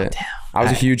favorite. I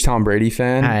was a huge Tom Brady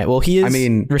fan. All right, well he is. I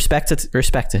mean, respect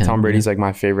to him. Tom Brady's like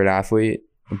my favorite athlete,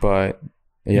 but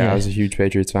I was a huge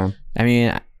Patriots fan. I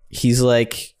mean, he's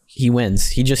like, he wins.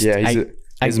 He just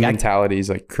his mentality is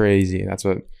like crazy. That's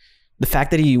what. The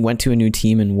fact that he went to a new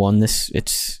team and won this,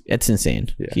 it's insane.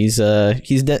 Yeah.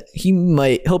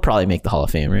 He'll probably make the Hall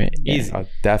of Fame, right? Easy.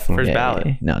 Definitely. First ballot.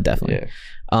 Yeah. No, definitely.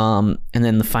 Yeah. And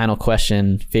then the final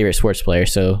question, favorite sports player.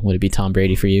 So would it be Tom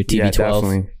Brady for you? TB12? Yeah,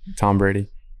 definitely. Tom Brady.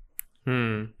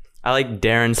 I like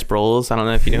Darren Sproles. I don't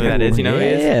know if you know who that is. You know who he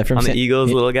is? Yeah, from on the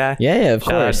Eagles, little guy. Yeah, of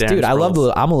course, dude. I love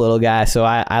I'm a little guy, so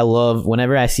I love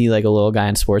whenever I see like a little guy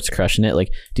in sports crushing it.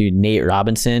 Like, dude, Nate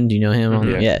Robinson. Do you know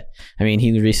him? Yeah. I mean,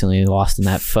 he recently lost in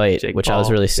that fight, which I was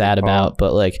really sad about.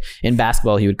 But like in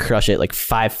basketball, he would crush it. Like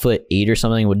 5'8" or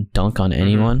something, would dunk on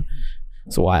anyone.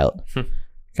 It's wild.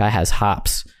 Guy has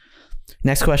hops.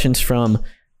 Next question's from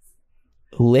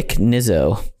Lick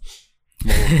Nizzo.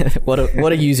 what a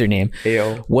username.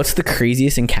 Ayo. What's the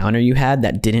craziest encounter you had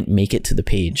that didn't make it to the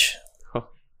page? The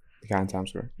guy in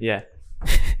Times Square. Yeah.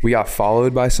 We got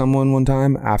followed by someone one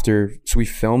time so we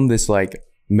filmed this like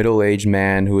middle-aged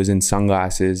man who was in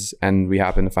sunglasses, and we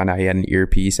happened to find out he had an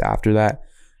earpiece after that.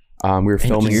 We were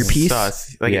filming earpiece?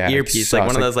 Sus. Like an earpiece, like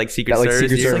one of those like Secret that, like,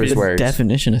 Service. Secret Service Like wears. the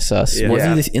definition of sus. Yeah. Was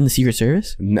he in the Secret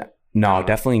Service? No,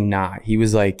 definitely not. He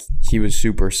was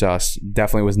super sus.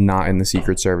 Definitely was not in the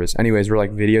Secret Service. Anyways, we're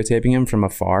like videotaping him from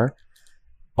afar.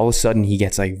 All of a sudden he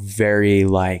gets like very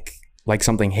like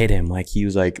something hit him. Like he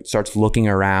was like starts looking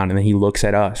around, and then he looks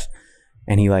at us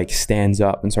and he like stands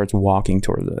up and starts walking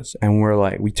towards us. And we're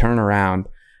like, we turn around.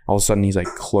 All of a sudden he's like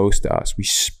close to us. We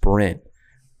sprint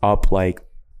up like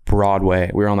Broadway.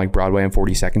 We were on like Broadway and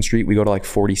 42nd Street. We go to like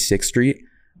 46th Street,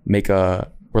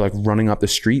 we're like running up the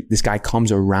street. This guy comes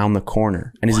around the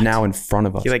corner and is now in front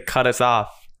of us. He like cut us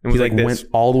off. And He was like went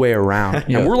all the way around.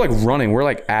 And we're like running. We're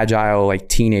like agile, like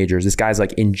teenagers. This guy's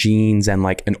like in jeans and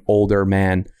like an older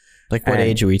man. Like what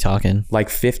age are we talking? Like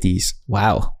 50s.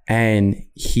 Wow. And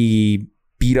he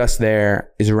beat us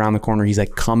there, is around the corner. He's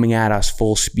like coming at us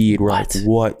full speed. We're like,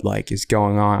 what like is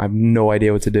going on? I have no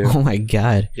idea what to do. Oh my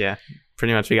God. Yeah.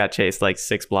 Pretty much we got chased like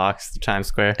 6 blocks to Times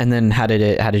Square. And then how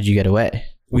did you get away?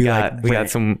 We got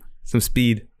some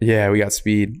speed. Yeah, we got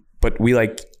speed. But we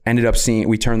like ended up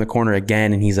we turned the corner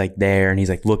again, and he's like there, and he's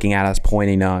like looking at us,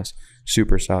 pointing to us.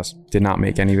 Super sus. Did not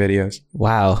make any videos.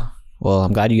 Wow. Well,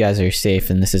 I'm glad you guys are safe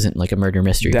and this isn't like a murder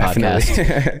mystery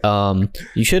podcast.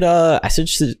 You should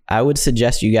I would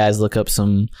suggest you guys look up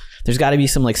there's got to be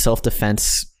some like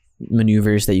self-defense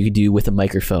maneuvers that you could do with a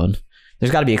microphone.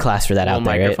 There's got to be a class for that out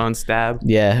there, microphone right? stab.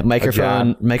 Yeah,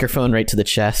 microphone right to the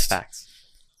chest. Facts.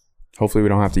 Hopefully we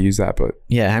don't have to use that, but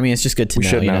Yeah, I mean, it's just good to we know,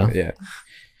 should you know. know? Yeah.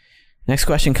 Next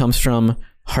question comes from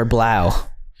Harblow.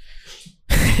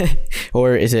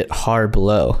 Or is it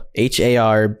Harblow?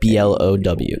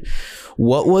 Harblow.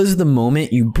 What was the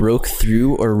moment you broke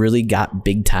through or really got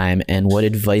big time, and what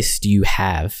advice do you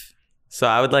have? So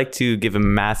I would like to give a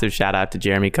massive shout out to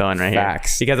Jeremy Cohen right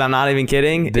Facts. here, because I'm not even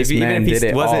kidding. This man did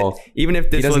it all. Even if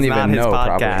this was doesn't not even his know,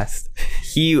 podcast,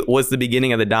 he was the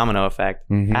beginning of the domino effect.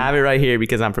 Mhm. I have it right here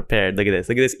because I'm prepared. Look at this.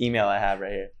 Look at this email I have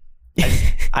right here.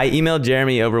 I emailed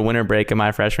Jeremy over winter break of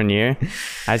my freshman year.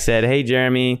 I said, "Hey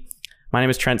Jeremy, my name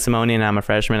is Trent Simoni and I'm a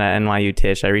freshman at NYU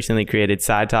Tisch. I recently created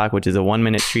Sidetalk, which is a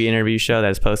 1-minute tree interview show that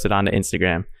is posted onto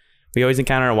Instagram. We always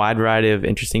encounter a wide variety of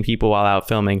interesting people while out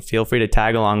filming. Feel free to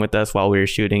tag along with us while we were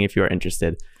shooting if you are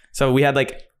interested." So we had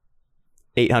like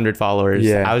 800 followers.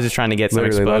 Yeah. I was just trying to get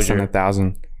Literally some less than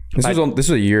exposure. 1,000. This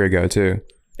was a year ago too.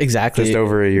 Exactly. Just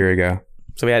over a year ago.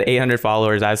 So we had 800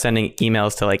 followers. I was sending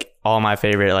emails to like all my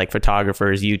favorite like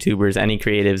photographers, YouTubers, any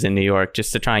creatives in New York,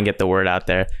 just to try and get the word out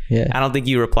there. Yeah. I don't think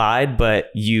you replied, but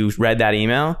you read that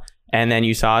email. And then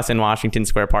you saw us in Washington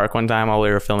Square Park one time while we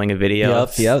were filming a video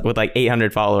Yep. with like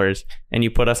 800 followers. And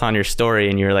you put us on your story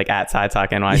and you were like at Sidetalk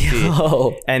NYC.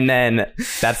 Yo. And then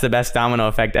that's the best domino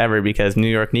effect ever, because New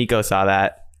York Nico saw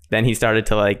that. Then he started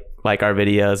to like our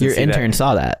videos. and Your see intern that.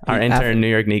 saw that. Our intern, New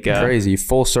York Nico. Crazy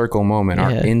full circle moment.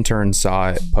 Our Yeah. intern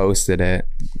saw it, posted it.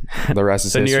 The rest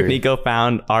is So New history. York Nico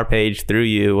found our page through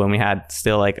you when we had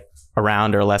still like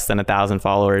around or less than 1,000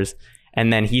 followers.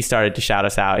 And then he started to shout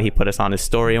us out. He put us on his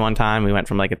story one time. We went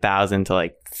from like 1,000 to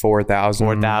like 4,000.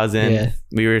 4,000. Yeah.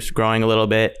 We were growing a little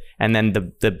bit. And then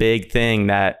the big thing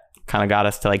that kind of got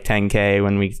us to like 10K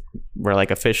when we were like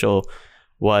official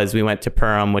was we went to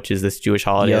Purim, which is this Jewish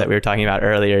holiday that we were talking about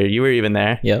earlier. You were even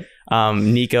there. Yep.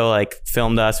 Nico like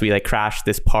filmed us. We like crashed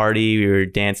this party. We were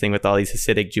dancing with all these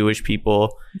Hasidic Jewish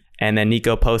people. And then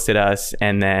Nico posted us,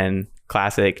 and then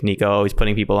classic Nico always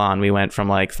putting people on. We went from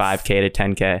like 5K to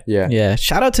 10K. Yeah. Yeah.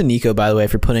 Shout out to Nico, by the way,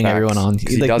 for putting Facts. everyone on.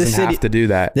 'Cause he doesn't have to do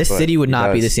that. This but city would he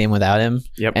not be does. the same without him.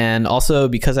 Yep. And also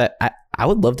because I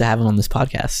would love to have him on this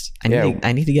podcast. I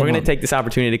need to get We're him going on. to take this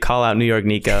opportunity to call out New York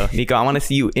Nico. Nico, I want to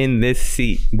see you in this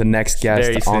seat. The next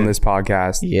Very guest soon. on this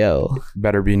podcast Yo.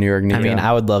 better be New York Nico. I mean,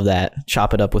 I would love that.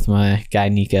 Chop it up with my guy,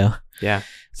 Nico. Yeah.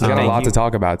 He's got a thank lot you. to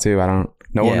talk about too.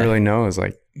 No one Yeah. really knows.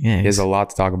 Like, Yeah. he has a lot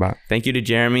to talk about. Thank you to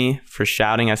Jeremy for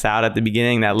shouting us out at the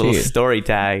beginning. That little Dude. story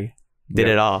tag did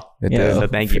Yeah. it all. It Yeah. did. So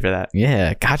thank you for that.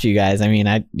 Yeah, got you guys. I mean,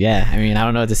 I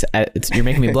don't know what to say. You're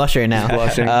making me blush right now.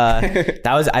 Blushing.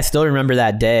 I still remember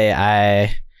that day.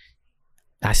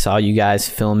 I saw you guys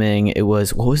filming. It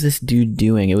was, what was this dude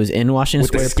doing? It was in Washington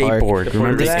With the Square Park. skateboard.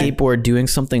 Remember The that? skateboard doing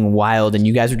something wild, and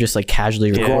you guys were just like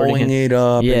casually recording Rolling it. it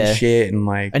up Yeah. and shit, and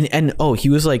like And he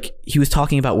was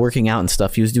talking about working out and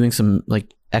stuff. He was doing some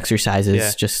like exercises,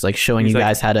 Yeah. just like showing He's you like-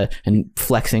 guys how to, and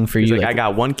flexing for He's you. like, I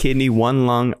got one kidney, one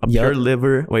lung, a Yup. pure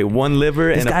liver. Wait, one liver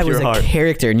This and a guy pure was a heart.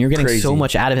 character, and you're getting so Crazy.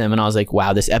 much out of him. And I was like,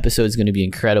 wow, this episode is going to be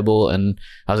incredible. And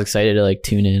I was excited to like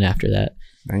tune in after that.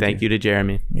 Thank you to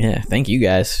Jeremy. Yeah, thank you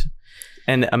guys.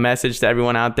 And a message to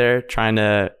everyone out there trying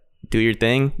to do your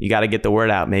thing. You got to get the word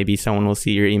out. Maybe someone will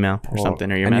see your email or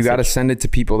something, or your and message. you got to send it to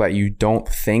people that you don't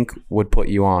think would put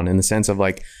you on, in the sense of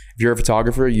like, if you're a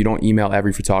photographer, you don't email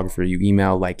every photographer. You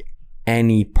email like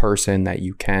any person that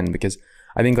you can, because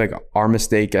I think like our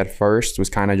mistake at first was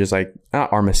kind of just like,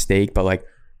 not our mistake, but like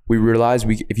we realized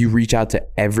if you reach out to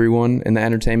everyone in the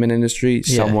entertainment industry,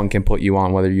 Yeah. someone can put you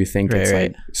on, whether you think Right, it's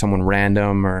right. like someone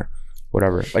random or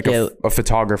whatever. Like Yeah. a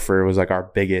photographer was like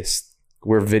our biggest.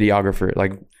 We're videographer.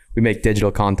 Like we make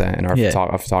digital content, and Yeah.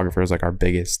 a photographer is like our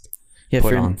biggest. Yeah,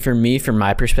 put on. for me, from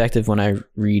my perspective, when I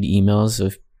read emails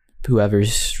of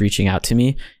whoever's reaching out to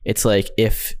me, it's like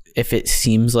if it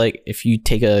seems like, if you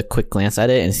take a quick glance at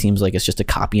it and it seems like it's just a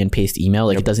copy and paste email,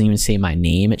 like it doesn't even say my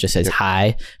name, it just says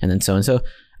hi and then so and so,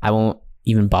 I won't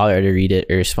even bother to read it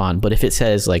or respond. But if it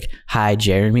says like, hi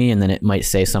Jeremy, and then it might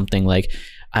say something like,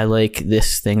 I like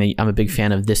this thing, that I'm a big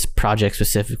fan of this project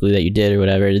specifically that you did or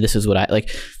whatever, this is what I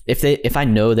like. If I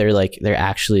know they're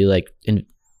actually like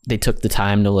they took the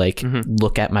time to like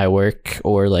look at my work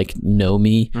or like know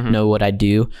me, know what I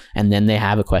do, and then they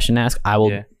have a question to ask,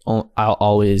 I'll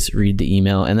always read the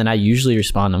email, and then I usually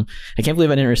respond them. I can't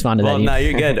believe I didn't respond to that. Well, no,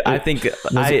 you're good. I think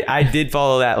I did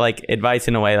follow that like advice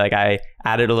in a way. Like I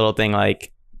added a little thing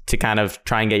like to kind of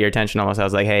try and get your attention. Almost, I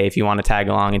was like, hey, if you want to tag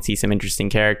along and see some interesting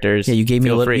characters, Yeah, you gave me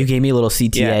a feel little. free. You gave me a little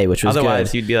CTA, which was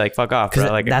otherwise good. you'd be like, fuck off, bro.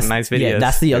 Like nice videos. Yeah,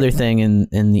 that's the other thing in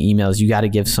the emails. You got to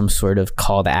give some sort of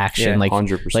call to action. Yeah, like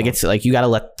 100%. like it's like you got to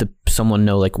let someone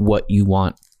know like what you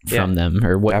want from them,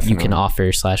 or what you can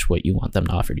Definitely. offer / what you want them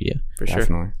to offer to you. for sure.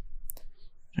 Definitely.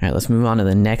 All right, let's move on to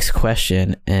the next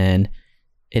question, and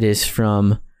it is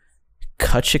from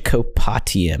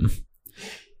Kachikopatium.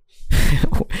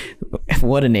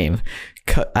 What a name.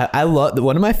 I love,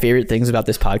 one of my favorite things about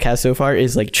this podcast so far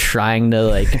is like trying to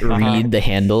like read the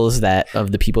handles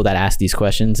of the people that ask these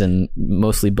questions and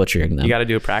mostly butchering them. You got to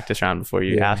do a practice round before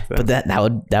you ask them. But that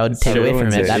would take away from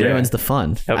it. That ruins the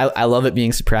fun. Yep. I love it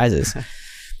being surprises.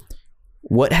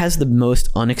 What has the most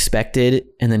unexpected,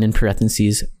 and then in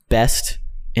parentheses, best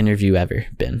interview ever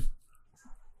been?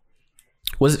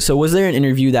 Was there an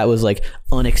interview that was like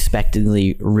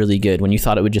unexpectedly really good when you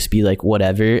thought it would just be like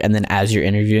whatever, and then as you're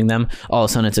interviewing them, all of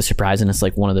a sudden it's a surprise and it's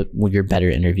like one of your better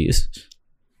interviews?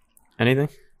 Anything?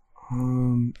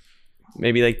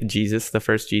 Maybe like the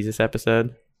first Jesus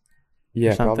episode.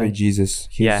 Yeah, probably Jesus.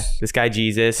 This guy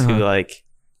Jesus who like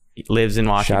lives in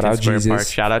Washington Square Park.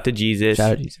 Shout out to Jesus.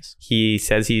 Shout out Jesus. He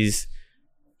says he's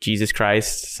Jesus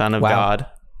Christ, Son of God.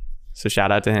 So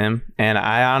shout out to him. And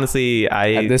I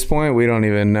at this point we don't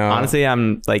even know. Honestly,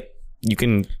 I'm like, you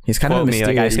can he's kind of me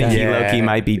like I think he low-key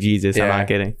might be Jesus. I'm not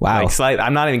kidding. Wow. Like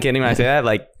I'm not even kidding when I say that.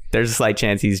 Like there's a slight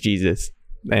chance he's Jesus.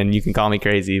 And you can call me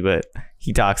crazy, but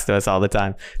he talks to us all the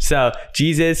time. So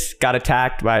Jesus got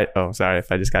attacked by sorry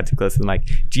if I just got too close to the mic.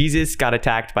 Jesus got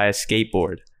attacked by a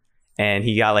skateboard. And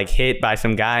he got like hit by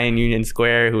some guy in Union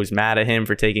Square who was mad at him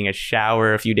for taking a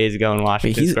shower a few days ago in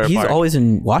Washington Square Park. He's always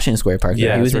in Washington Square Park.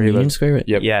 Yeah, he was in Union Square.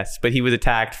 Yep. Yes, but he was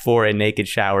attacked for a naked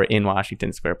shower in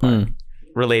Washington Square Park.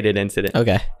 Related incident.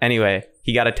 Okay. Anyway,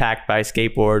 he got attacked by a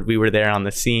skateboard. We were there on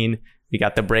the scene. We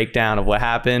got the breakdown of what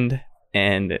happened.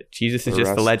 And Jesus is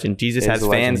just the legend. Jesus has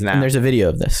fans now. And there's a video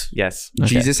of this. Yes. Okay.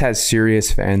 Jesus has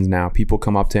serious fans now. People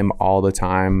come up to him all the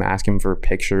time, ask him for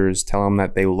pictures, tell him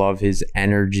that they love his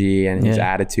energy and his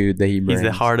attitude that he brings. He's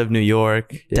the heart of New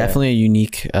York. Yeah. Definitely a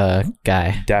unique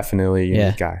guy. Definitely a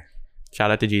unique guy.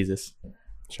 Shout out to Jesus.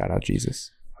 Shout out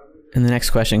Jesus. And the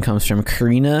next question comes from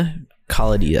Karina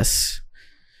Kaladias.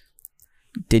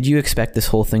 Did you expect this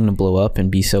whole thing to blow up and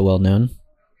be so well known?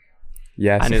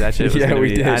 Yes. I knew that shit was gonna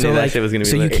be. I knew that shit was gonna be.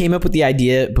 So you came up with the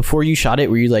idea before you shot it.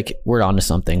 Were you like, we're onto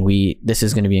something? This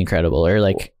is gonna be incredible, or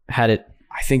like had it?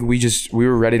 I think we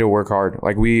were ready to work hard.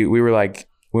 Like we were like,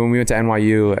 when we went to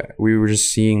NYU, we were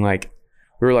just seeing like,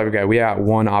 we were like, okay, we got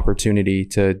one opportunity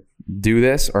to do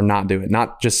this or not do it.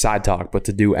 Not just side talk, but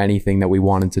to do anything that we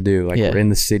wanted to do. Like we're in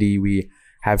the city, we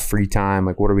have free time.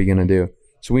 Like what are we gonna do?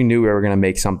 So we knew we were going to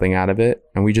make something out of it.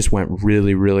 And we just went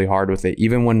really, really hard with it.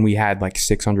 Even when we had like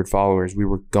 600 followers, we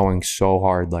were going so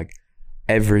hard. Like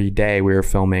every day we were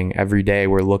filming. Every day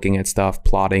we're looking at stuff,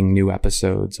 plotting new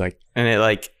episodes. And it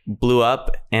like blew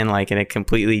up and like in a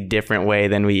completely different way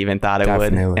than we even thought it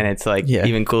would. And it's like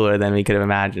even cooler than we could have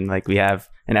imagined. Like we have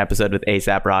an episode with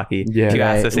ASAP Rocky. Yeah. If you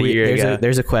asked us a year ago.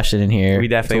 There's a question in here. We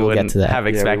definitely wouldn't have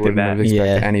expected that.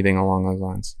 Anything along those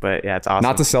lines. But yeah, it's awesome.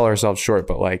 Not to sell ourselves short,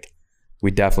 but like, we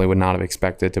definitely would not have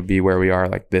expected to be where we are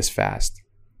like this fast.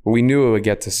 We knew it would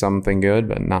get to something good,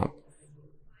 but not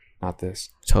this.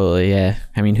 Totally, yeah.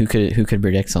 I mean, who could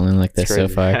predict something like this so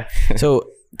far? So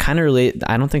kind of relate.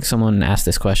 I don't think someone asked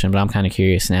this question, but I'm kind of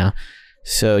curious now.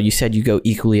 So you said you go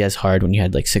equally as hard when you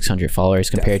had like 600 followers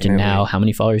compared to now. How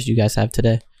many followers do you guys have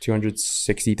today?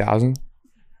 260,000.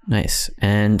 Nice.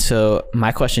 And so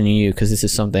my question to you, because this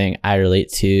is something I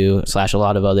relate to / a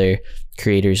lot of other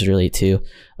creators relate to,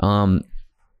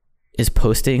 is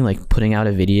posting, like putting out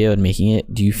a video and making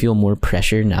it, do you feel more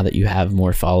pressure now that you have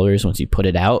more followers once you put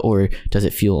it out, or does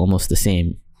it feel almost the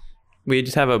same? We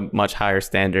just have a much higher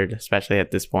standard, especially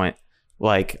at this point.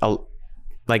 Like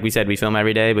we said, we film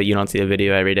every day, but you don't see a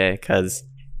video every day because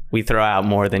we throw out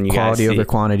more than you guys see. Quality over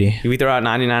quantity. We throw out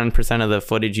 99% of the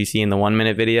footage you see in the 1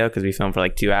 minute video because we film for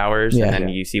like 2 hours and then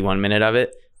you see 1 minute of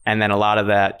it. And then a lot of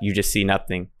that, you just see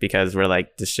nothing because we're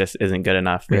like, this just isn't good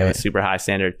enough. We have a super high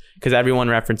standard because everyone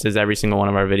references every single one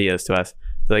of our videos to us.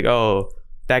 They're like, oh,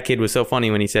 that kid was so funny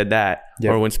when he said that.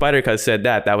 Or when Spider-Cuz said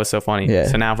that was so funny.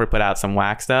 So now if we put out some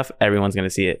whack stuff, everyone's going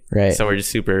to see it. So we're just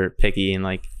super picky and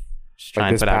like just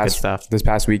trying to put out good stuff. This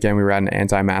past weekend, we were at an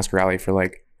anti-mask rally for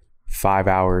like 5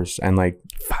 hours and like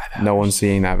no one's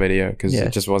seeing that video because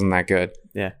it just wasn't that good.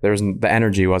 The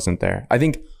energy wasn't there. I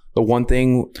think the one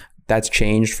thing that's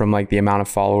changed from like the amount of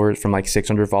followers from like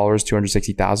 600 followers,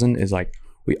 260,000 is like,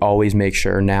 we always make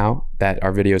sure now that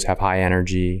our videos have high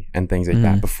energy and things like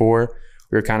that. Before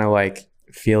we were kind of like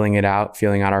feeling out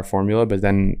our formula, but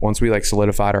then once we like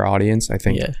solidified our audience, I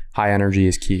think high energy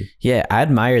is key. I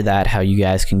admire that, how you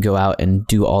guys can go out and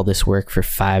do all this work for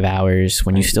 5 hours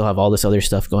when you still have all this other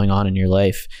stuff going on in your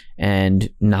life and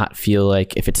not feel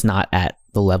like if it's not at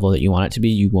the level that you want it to be,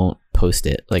 you won't post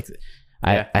it. Like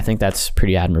I think that's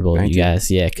pretty admirable of you guys.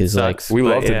 Yeah, because like we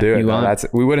love to do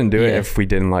it. We wouldn't do it if we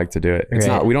didn't like to do it. It's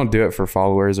not. We don't do it for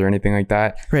followers or anything like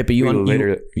that. Right, but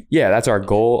that's our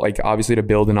goal. Like obviously to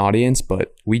build an audience,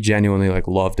 but we genuinely like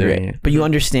love doing it. But you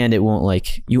understand it won't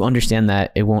you understand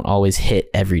that it won't always hit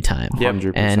every time.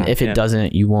 100%. And if it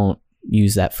doesn't, you won't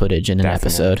use that footage in an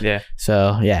episode. Yeah.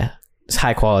 So yeah, it's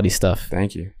high quality stuff.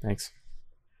 Thank you. Thanks.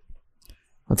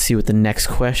 Let's see what the next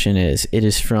question is. It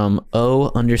is from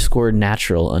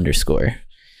O_natural_.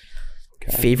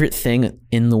 Okay. Favorite thing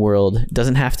in the world.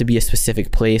 Doesn't have to be a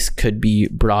specific place. Could be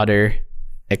broader.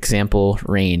 Example,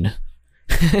 rain.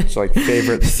 So like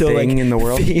favorite thing in the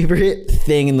world? Favorite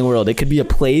thing in the world. It could be a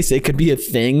place. It could be a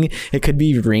thing. It could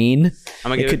be rain.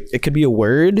 It could be a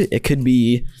word. It could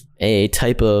be a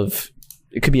type of...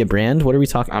 It could be a brand. What are we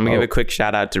talking about? I'm going to give a quick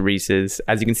shout out to Reese's.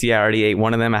 As you can see, I already ate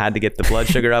one of them. I had to get the blood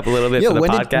sugar up a little bit for the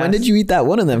podcast. When did you eat that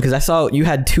one of them? Because I saw you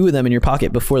had 2 of them in your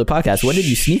pocket before the podcast. When did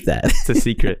you sneak that? It's a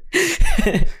secret.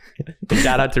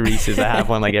 Shout out to Reese's. I have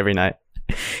one like every night.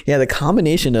 Yeah, the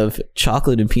combination of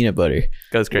chocolate and peanut butter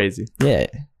goes crazy. Yeah,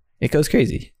 it goes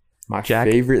crazy. My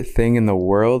favorite thing in the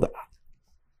world,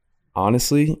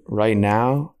 honestly, right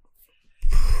now,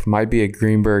 might be a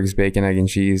Greenberg's bacon, egg, and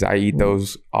cheese. I eat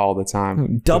those all the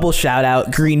time. Double shout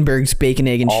out Greenberg's bacon,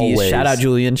 egg, and cheese. Shout out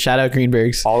Julian. Shout out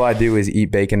Greenberg's. All I do is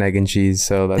eat bacon, egg, and cheese.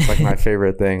 So that's like my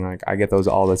favorite thing. Like I get those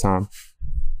all the time.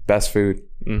 Best food.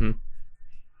 Mm-hmm.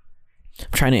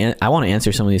 I want to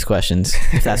answer some of these questions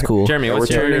if that's cool. Jeremy, we're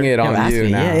turning it on you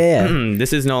now. Yeah.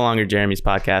 This is no longer Jeremy's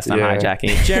podcast. I'm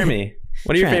hijacking. Jeremy,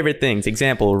 what are your favorite things?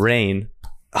 Example, rain.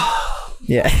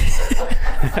 Yeah.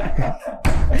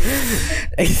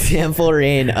 Example,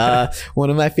 rain. One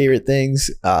of my favorite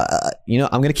things, I'm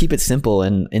gonna keep it simple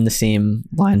and in the same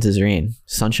lines as rain.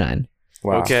 Sunshine.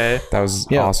 Wow. Okay. That was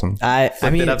awesome. I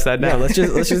mean, it upside down. Let's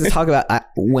just talk about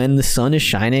when the sun is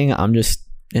shining, I'm just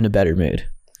in a better mood.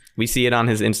 We see it on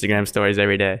his Instagram stories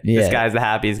every day. Yeah. This guy's the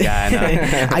happiest guy I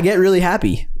know. I get really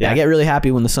happy. Yeah. I get really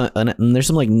happy when the sun and there's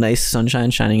some like nice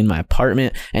sunshine shining in my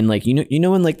apartment, and like you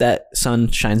know when like that sun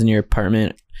shines in your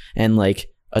apartment and like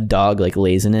a dog like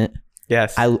lays in it.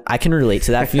 Yes. I can relate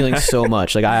to that feeling so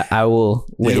much. Like I will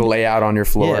lay out on your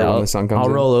floor when the sun comes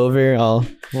in. I'll roll over.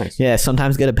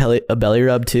 Sometimes get a belly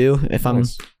rub too if I'm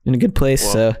in a good place.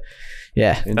 Whoa. So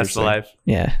yeah. That's the life.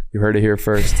 Yeah. You heard it here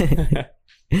first.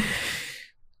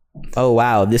 Oh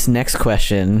wow, this next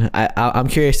question, I'm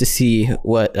curious to see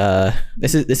what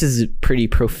this is a pretty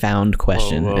profound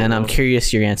question. And I'm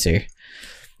curious your answer.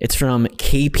 It's from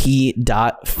kp.follow.me.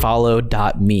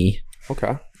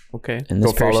 Okay. And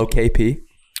this follow KP.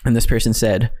 And this person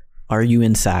said, "Are you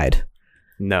inside?"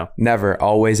 No. Never.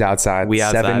 Always outside. We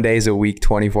outside. 7 days a week,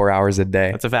 24 hours a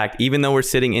day. That's a fact. Even though we're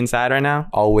sitting inside right now.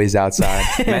 Always outside.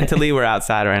 Mentally, we're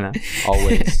outside right now.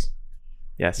 Always.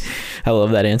 Yes. I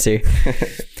love that answer.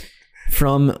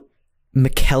 From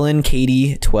McKellen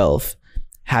Katie 12.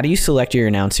 How do you select your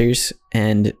announcers?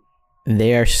 And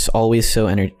they are always so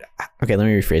Okay, let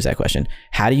me rephrase that question.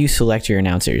 How do you select your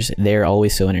announcers? They're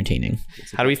always so entertaining.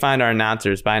 How do we find our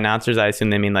announcers? By announcers, I assume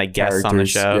they mean like guests on the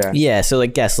show. Yeah, so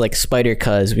like guests like Spider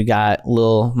Cuz. We got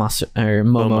Momo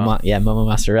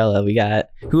Mozzarella. We got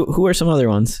who are some other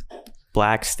ones?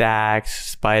 Black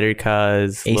Stacks, Spider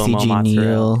Cuz, ACG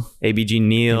Neil, ABG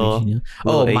Neil.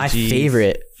 Oh, my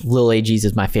favorite. Lil AG's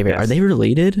is my favorite. Yes. Are they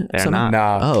related? They're not.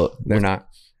 No. Oh, they're not.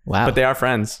 Wow. But they are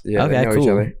friends. Yeah. Okay, they know cool. each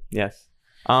other. Yes.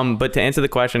 But to answer the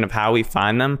question of how we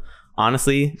find them,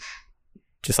 honestly,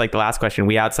 just like the last question,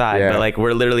 we outside, but like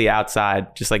we're literally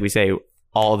outside, just like we say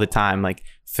all the time, like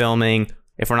filming.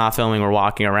 If we're not filming, we're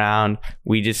walking around.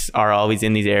 We just are always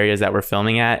in these areas that we're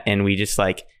filming at, and we just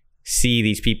like see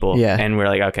these people and we're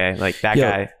like, okay, like that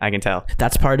guy, I can tell.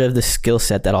 That's part of the skill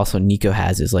set that also Nico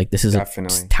has, is like this is a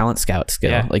talent scout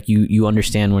skill. Like you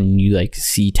understand when you like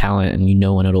see talent and you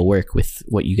know when it'll work with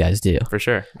what you guys do. For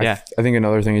sure. Yeah. I think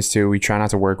another thing is too, we try not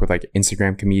to work with like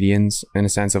Instagram comedians in a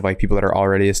sense of like people that are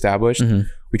already established.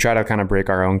 We try to kind of break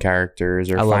our own characters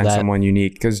or find someone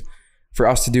unique, because for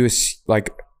us to do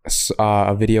like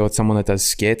a video with someone that does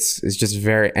skits is just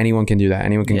anyone can do that.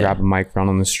 Anyone can grab a microphone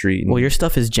on the street. Well, your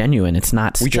stuff is genuine. It's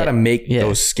not we try to make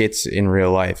those skits in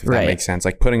real life, if that makes sense.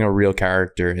 Like putting a real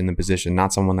character in the position,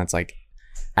 not someone that's like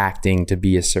acting to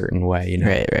be a certain way, you know?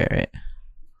 Right.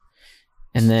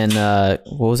 And then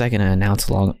what was I going to announce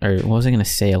what was I going to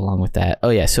say along with that? Oh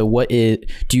yeah. So do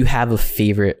you have a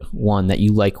favorite one that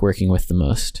you like working with the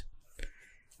most?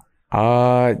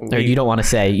 Or you don't want to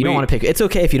say, don't want to pick. It's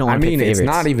okay if you don't want to pick favorites. It's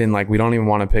not even like we don't even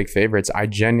want to pick favorites.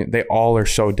 They all are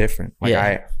so different.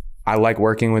 Like I like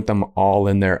working with them all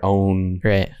in their own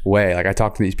way. Like I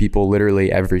talk to these people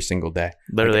literally every single day.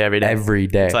 Literally every day. Every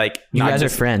day. It's like you guys are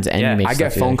friends, and you make I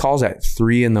get phone calls at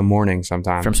 3 a.m.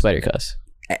 sometimes from Spider Cuss.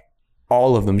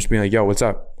 All of them just being like, "Yo, what's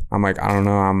up?" I'm like, "I don't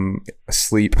know. I'm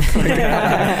asleep."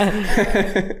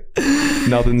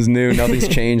 Nothing's new. Nothing's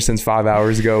changed since 5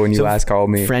 hours ago when you last called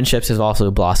me. Friendships have also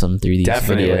blossomed through these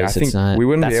videos. I think we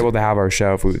wouldn't be able to have our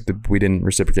show if we didn't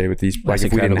reciprocate with these. Like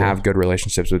if we didn't have good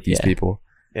relationships with these people.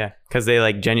 Yeah, because they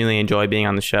like genuinely enjoy being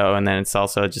on the show, and then it's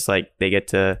also just like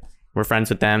we're friends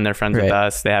with them, they're friends with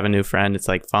us, they have a new friend. It's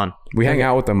like fun. We hang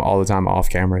out with them all the time off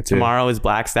camera too. Tomorrow is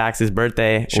Black Stacks'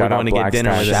 birthday. We're going to get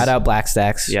dinner with us. Shout out Black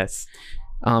Stacks. Yes.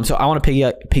 So I want to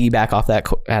piggyback off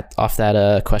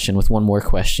that question with one more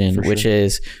question, which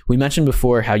is, we mentioned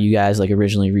before how you guys like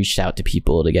originally reached out to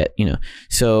people to get,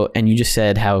 and you just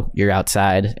said how you're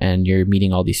outside and you're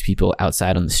meeting all these people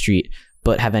outside on the street,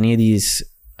 but have any of these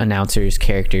announcers,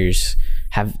 characters,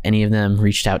 have any of them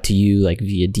reached out to you like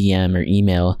via DM or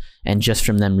email, and just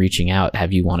from them reaching out,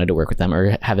 have you wanted to work with them,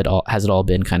 or has it all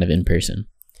been kind of in person?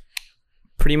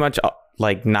 Pretty much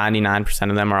like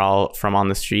 99% of them are all from on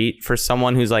the street. For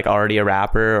someone who's like already a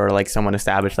rapper or like someone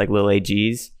established like Lil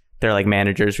AG's, their like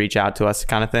managers reach out to us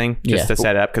kind of thing just to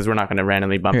set it up, because we're not going to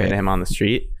randomly bump into him on the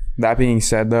street. That being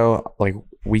said though, like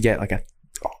we get like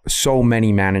so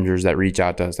many managers that reach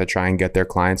out to us that try and get their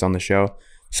clients on the show.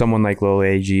 Someone like Lil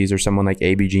AG's or someone like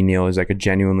ABG Neal is like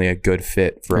genuinely a good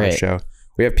fit for our show.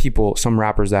 We have some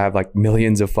rappers that have like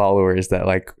millions of followers that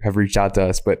like have reached out to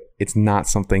us, but it's not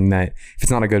something that, if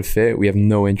it's not a good fit, we have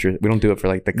no interest. We don't do it for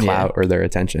like the clout or their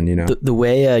attention, The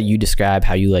way you describe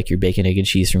how you like your bacon, egg, and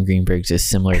cheese from Greenberg's is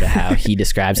similar to how he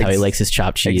describes how he likes his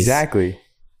chopped cheese. Exactly.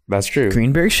 That's true.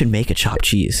 Greenberg should make a chopped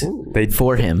cheese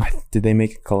for him. Did they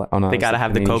make a oh, no, they got to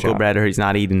have the cocoa bread or he's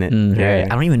not eating it. I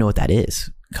don't even know what that is.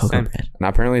 Cocoa bread. Now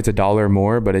apparently it's $1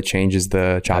 more, but it changes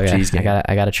the chopped cheese game.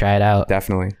 I gotta try it out.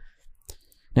 Definitely.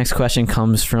 Next question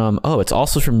comes from it's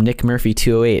also from Nick Murphy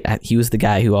 208. He was the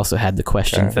guy who also had the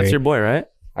question. That's your boy, right?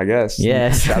 I guess.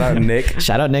 Yes. Shout out Nick.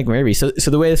 Shout out Nick Murphy. So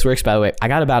the way this works, by the way, I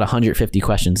got about 150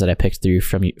 questions that I picked through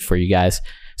for you guys.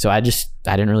 So I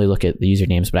didn't really look at the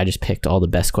usernames, but I just picked all the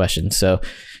best questions. So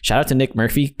shout out to Nick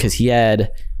Murphy, because he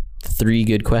had 3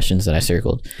 good questions that I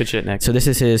circled. Good shit, Nick. So this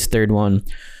is his third one.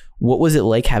 What was it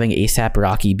like having A$AP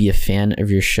Rocky be a fan of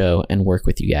your show and work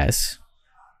with you guys?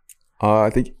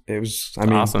 I think it was,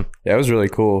 awesome. Yeah, it was really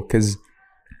cool because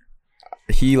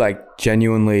he like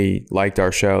genuinely liked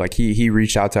our show. Like he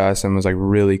reached out to us and was like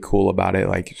really cool about it.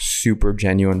 Like super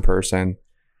genuine person.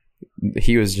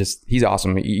 He's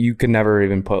awesome. You could never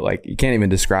even you can't even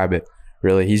describe it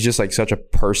really. He's just like such a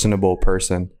personable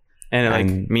person. And it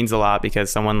like means a lot,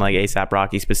 because someone like A$AP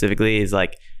Rocky specifically is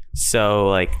like so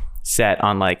like set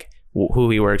on like who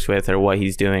he works with or what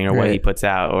he's doing or what he puts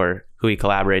out or who he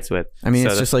collaborates with. I mean,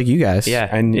 it's just like you guys. Yeah.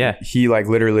 And he like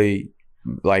literally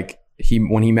like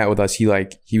when he met with us, he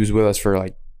was with us for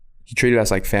like, he treated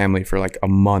us like family for like a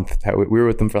month. We were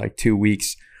with him for like 2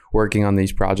 weeks working on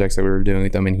these projects that we were doing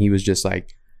with them. And he was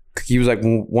like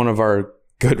one of our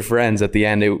good friends at the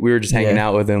end. We were just hanging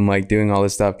out with him, like doing all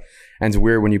this stuff. And it's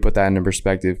weird when you put that into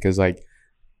perspective, because like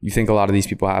you think a lot of these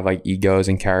people have like egos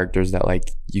and characters that like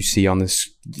you see on this,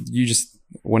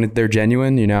 when they're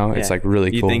genuine, it's like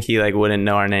really cool. You think he like wouldn't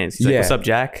know our names. He's like, what's up,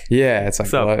 Jack? Yeah. It's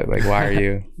like, what? Like, why are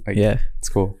you? Like, it's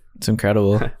cool. It's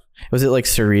incredible. Was it like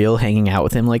surreal hanging out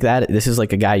with him like that? This is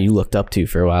like a guy you looked up to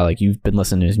for a while. Like you've been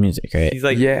listening to his music, right? He's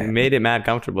like, made it mad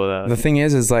comfortable though. The thing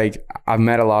is like I've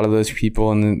met a lot of those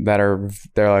people and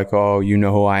they're like, oh, you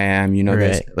know who I am,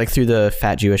 this. Like through the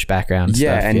fat Jewish background.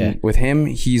 And with him,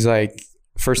 he's like,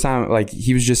 first time, like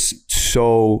he was just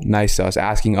so nice to us,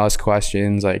 asking us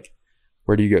questions like,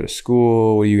 where do you go to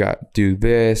school? What do you got? Do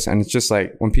this. And it's just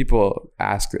like when people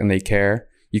ask and they care,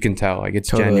 you can tell like it's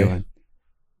genuine.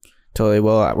 Totally.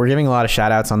 Well, we're giving a lot of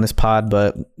shout outs on this pod,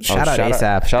 but shout out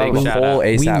A$AP. Shout out the whole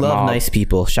A$AP We love mob. nice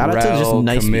people. Shout out to just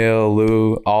nice Camille,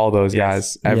 Lou, all those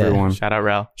guys, everyone. Shout out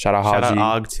Rel. Shout out Haji. Shout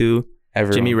out Og too.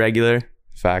 Everyone. Jimmy Regular.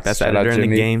 Facts. That's the editor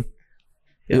in the game.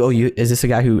 Oh, is this a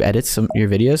guy who edits your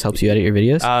videos? Helps you edit your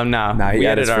videos? No, we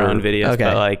edit our own videos,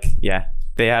 but like,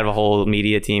 they have a whole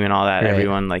media team and all that. Right.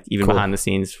 Everyone, like even behind the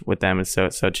scenes with them is so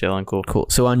chill and cool. Cool.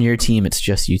 So on your team, it's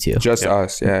just you two. Just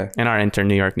us, yeah. And our intern,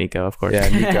 New York Nico, of course. Yeah,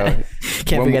 Nico.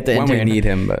 Can't forget the intern. When we need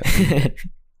him, but.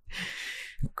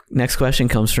 Next question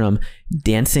comes from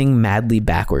Dancing Madly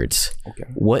Backwards. Okay.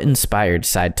 What inspired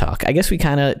Sidetalk? I guess we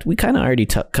kind of already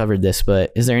covered this,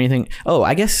 but is there anything? Oh,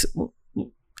 I guess.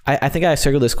 I think I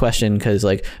circled this question because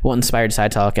like what inspired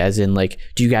Sidetalk, as in like,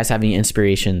 do you guys have any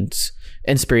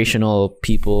inspirational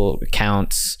people,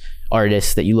 accounts,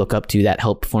 artists that you look up to that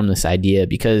help form this idea?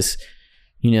 Because,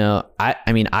 you know,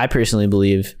 I mean, I personally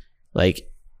believe like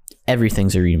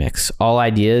everything's a remix. All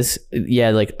ideas,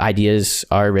 like ideas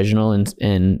are original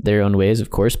in their own ways, of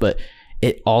course, but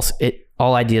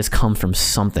all ideas come from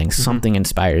something. Something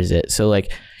inspires it. So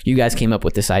like you guys came up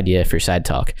with this idea for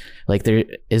Sidetalk. Like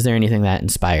is there anything that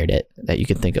inspired it that you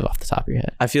can think of off the top of your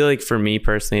head? I feel like for me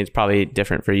personally, it's probably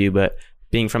different for you, but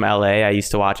being from LA, I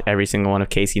used to watch every single one of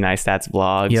Casey Neistat's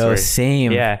vlogs. Yo,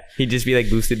 same. Yeah. He'd just be like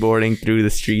boosted boarding through the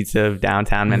streets of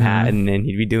downtown Manhattan and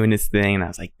he'd be doing his thing. And I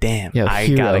was like, damn, I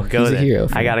gotta go there.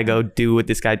 I gotta go do what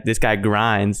this guy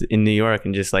grinds in New York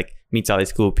and just like meets all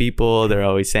these cool people. They're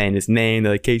always saying his name.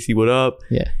 They're like, Casey, what up?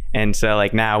 Yeah. And so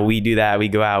like now we do that. We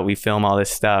go out, we film all this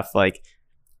stuff. Like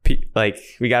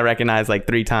we got recognized like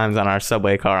 3 times on our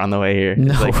subway car on the way here.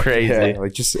 No. It's like crazy. Yeah,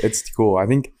 like just, it's cool. I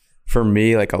think for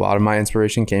me, like a lot of my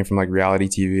inspiration came from like reality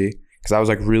TV because I was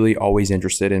like really always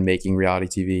interested in making reality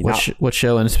TV. What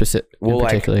show in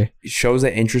particular? Like, shows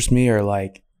that interest me are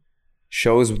like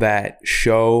shows that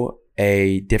show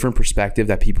a different perspective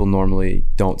that people normally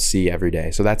don't see every day.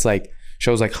 So that's like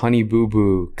shows like Honey Boo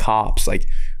Boo, Cops. Like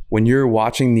when you're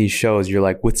watching these shows, you're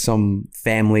like with some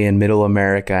family in middle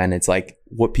America and it's like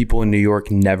what people in New York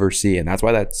never see. And that's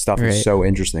why that stuff is so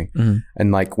interesting.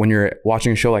 And like when you're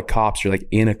watching a show like Cops, you're like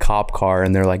in a cop car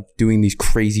and they're like doing these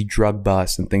crazy drug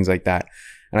busts and things like that.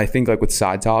 And I think like with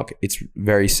Sidetalk, it's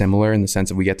very similar in the sense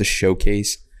that we get to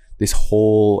showcase this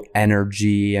whole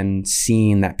energy and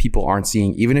scene that people aren't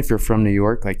seeing. Even if you're from New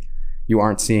York, like you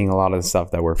aren't seeing a lot of the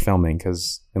stuff that we're filming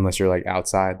because unless you're like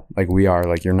outside, like we are,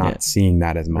 like you're not seeing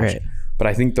that as much. Right. But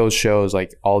I think those shows,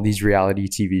 like all these reality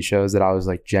TV shows that I was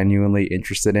like genuinely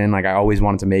interested in, like I always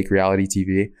wanted to make reality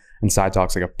TV, and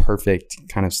Sidetalk's like a perfect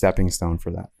kind of stepping stone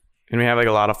for that. And we have like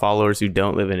a lot of followers who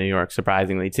don't live in New York,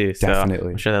 surprisingly too. So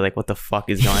Definitely. I'm sure they're like, what the fuck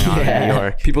is going on in New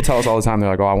York? People tell us all the time, they're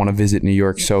like, oh, I want to visit New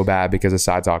York so bad because of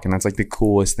Sidetalk. And that's like the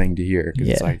coolest thing to hear.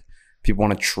 Because it's like people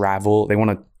want to travel. They want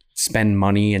to spend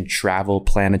money and travel,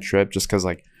 plan a trip just because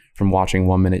like from watching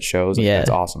 1-minute shows. Like, that's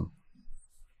awesome.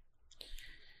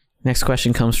 Next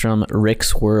question comes from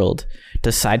Rick's World.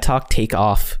 Does Sidetalk take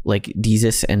off like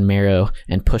Deezus and Mero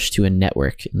and push to a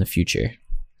network in the future?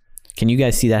 Can you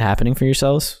guys see that happening for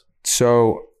yourselves?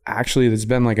 So actually, there's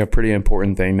been like a pretty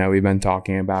important thing that we've been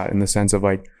talking about in the sense of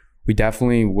like, we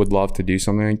definitely would love to do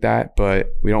something like that,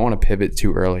 but we don't want to pivot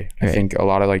too early. I think a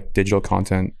lot of like digital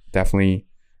content definitely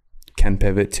can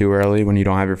pivot too early when you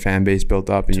don't have your fan base built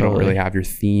up and you don't really have your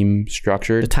theme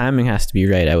structured. The timing has to be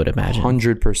right, I would imagine.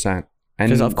 100%.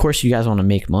 Because of course you guys want to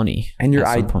make money. And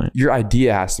your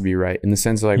idea has to be right in the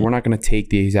sense of like, we're not going to take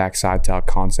the exact Sidetalk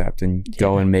concept and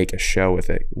go and make a show with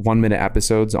it. 1-minute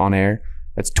episodes on air,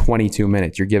 that's 22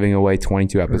 minutes. You're giving away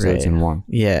 22 episodes in one.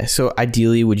 Yeah. So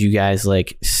ideally, would you guys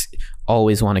like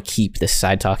always want to keep this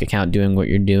Sidetalk account doing what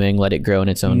you're doing, let it grow in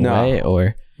its own way?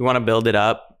 Or we want to build it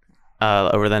up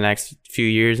over the next few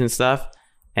years and stuff,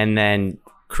 and then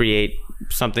create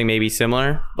something maybe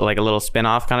similar, but like a little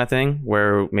spin-off kind of thing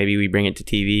where maybe we bring it to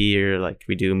TV or like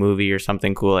we do a movie or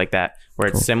something cool like that where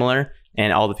it's similar,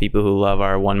 and all the people who love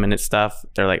our 1-minute stuff,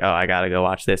 they're like, oh, I gotta go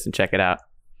watch this and check it out.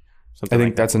 I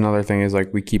think that's another thing is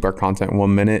like we keep our content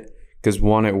 1 minute because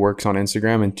 1, it works on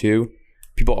Instagram, and 2,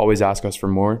 people always ask us for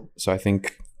more. So I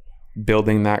think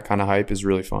building that kind of hype is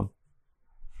really fun.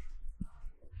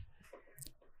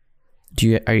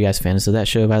 Are you guys fans of that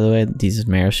show, by the way? Deezus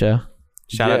Mero show?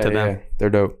 Shout out to them. Yeah. They're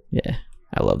dope. Yeah,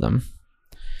 I love them.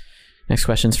 Next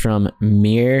question's from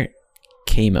Mir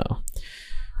Kamo.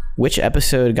 Which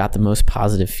episode got the most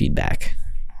positive feedback?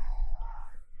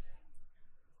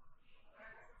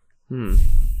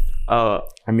 I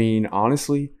mean,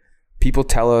 honestly, people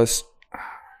tell us.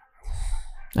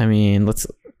 I mean,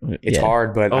 it's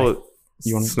hard, but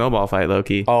you want snowball fight,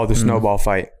 low-key. Oh, the snowball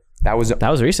fight. That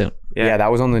was recent. Yeah,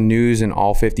 that was on the news in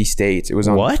all 50 states. It was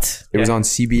on what? It was on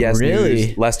CBS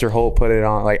News. Lester Holt put it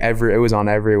on it was on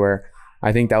everywhere.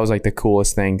 I think that was like the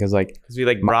coolest thing because we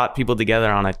like brought people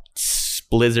together on a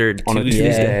blizzard on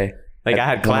Tuesday. Like I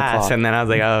had class and then I was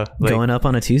like, oh, like, going up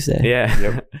on a Tuesday. Yeah.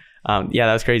 Yep. Yeah,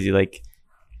 that was crazy. Like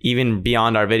even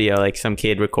beyond our video, like some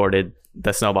kid recorded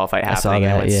the snowball fight happening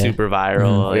and it went super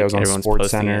viral. Like, it was on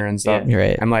Sports Center and stuff. You're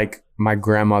right. And like my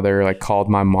grandmother like called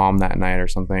my mom that night or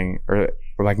something, or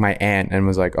like my aunt, and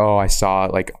was like, oh, I saw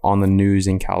it like on the news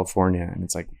in California. And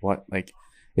it's like, what? Like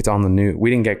it's on the news.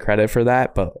 We didn't get credit for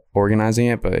that, but organizing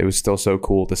it, but it was still so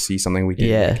cool to see something we did.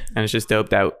 Yeah. And it's just dope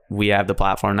that we have the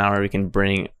platform now where we can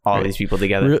bring all these people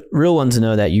together. Real ones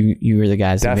know that you were the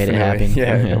guys that made it happen.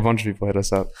 Yeah. A bunch of people hit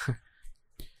us up.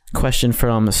 Question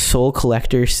from Soul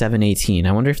Collector 718.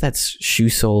 I wonder if that's shoe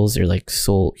soles or like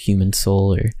soul, human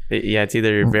soul, or Yeah, it's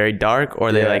either very dark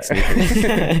or they like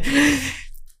sneakers.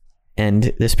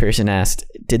 And this person asked,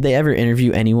 did they ever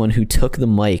interview anyone who took the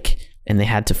mic and they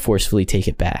had to forcefully take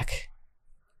it back?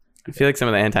 I feel like some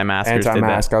of the anti-maskers did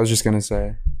that. I was just gonna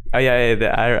say. Oh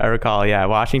yeah, I recall. Yeah,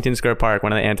 Washington Square Park.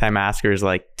 One of the anti-maskers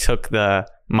like took the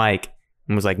mic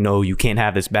and was like, "No, you can't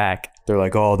have this back." They're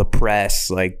like, "Oh, the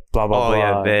press, like blah blah blah."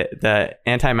 Oh yeah, the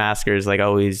anti-maskers like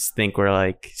always think we're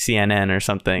like CNN or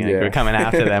something. Like we're coming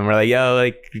after them. We're like, "Yo,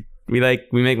 like we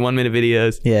make 1 minute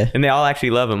videos." Yeah, and they all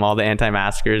actually love them. All the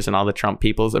anti-maskers and all the Trump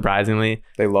people, surprisingly,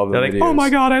 they love them. They're like, "Oh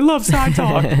my god, I love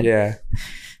Sidetalk." Yeah.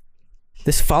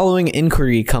 This following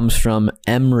inquiry comes from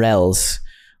MRels.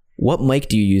 What mic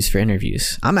do you use for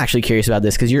interviews? I'm actually curious about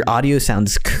this because your audio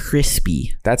sounds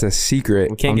crispy. That's a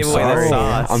secret. We can't give away the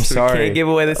sauce. I'm sorry. We can't give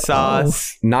away the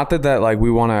sauce. Not that like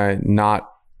we want to not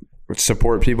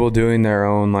support people doing their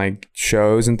own like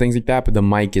shows and things like that, but the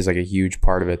mic is like a huge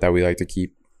part of it that we like to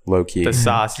keep low key. The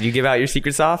sauce. Do you give out your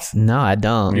secret sauce? No, I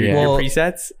don't. Your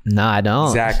presets? No, I don't.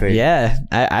 Exactly. Yeah,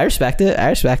 I respect it. I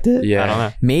respect it. Yeah. I don't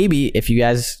know. Maybe if you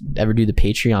guys ever do the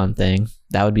Patreon thing,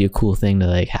 that would be a cool thing to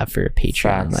like have for a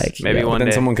Patreon. Facts. Like maybe one then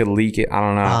day someone could leak it. I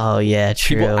don't know. Oh yeah,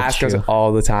 true. People ask us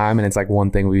all the time, and it's like one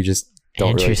thing we just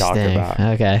don't really talk about.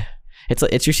 Okay,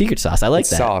 it's your secret sauce. I like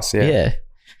that sauce. Yeah.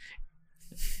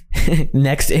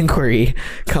 Next inquiry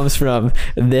comes from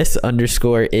this_is_Joey.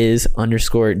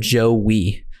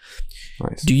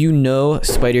 Nice. Do you know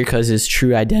Spider Cuz's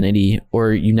true identity,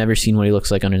 or you never seen what he looks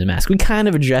like under the mask? We kind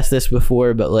of addressed this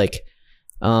before, but like,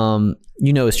 you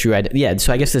know his true identity. Yeah,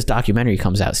 so I guess this documentary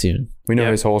comes out soon. We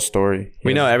know his whole story.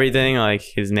 We know everything, like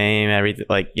his name, everything.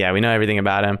 Like, yeah, we know everything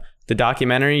about him. The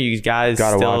documentary, you guys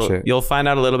gotta watch it. You'll find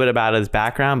out a little bit about his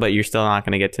background, but you're still not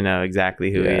going to get to know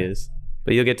exactly who he is.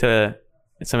 But you'll get to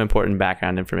some important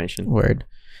background information. Word.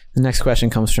 The next question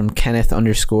comes from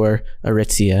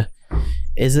Kenneth_Aritzia.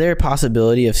 Is there a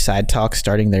possibility of Sidetalk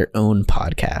starting their own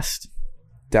podcast?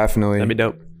 Definitely. That'd be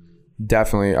dope.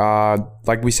 Definitely.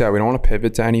 Like we said, we don't want to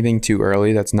pivot to anything too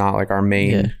early. That's not like our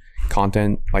main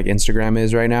content like Instagram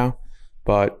is right now.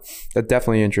 But that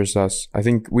definitely interests us. I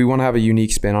think we want to have a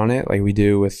unique spin on it like we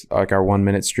do with like our 1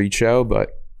 minute street show, but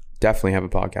definitely have a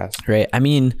podcast. Right. I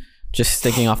mean, just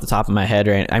thinking off the top of my head,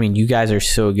 right? I mean, you guys are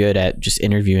so good at just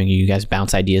interviewing. You guys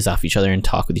bounce ideas off each other and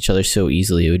talk with each other so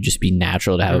easily. It would just be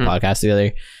natural to have a podcast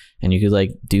together, and you could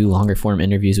like do longer form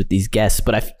interviews with these guests,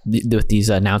 but with these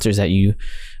announcers that you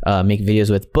make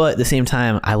videos with. But at the same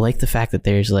time, I like the fact that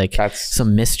there's like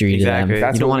some mystery to them.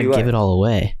 That's you don't want to give it all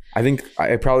away. I think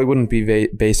it probably wouldn't be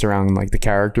based around like the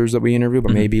characters that we interview,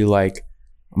 but maybe like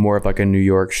more of like a New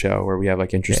York show where we have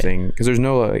like interesting, because there's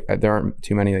no like there aren't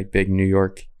too many like big New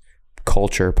York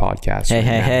culture podcasts.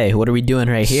 Hey, what are we doing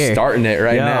right here? Starting it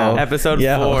right now. Episode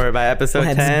 4 by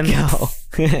episode 10. Let's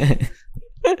go.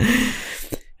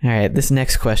 All right, this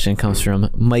next question comes from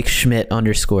Mike Schmidt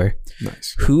 _.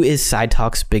 Nice. Who is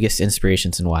Sidetalk's biggest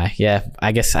inspirations and why? Yeah,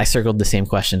 I guess I circled the same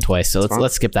question twice, so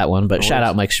let's skip that one. But shout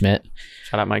out Mike Schmidt.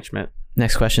 Shout out Mike Schmidt.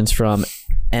 Next question's from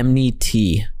Emney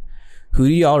T. Who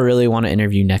do y'all really want to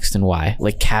interview next and why?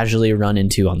 Like casually run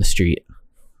into on the street.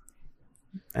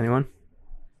 Anyone?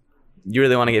 You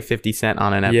really want to get 50 Cent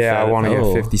on an episode? Yeah, I want to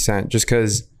get 50 Cent just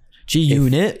because.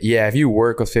 G-Unit? Yeah, if you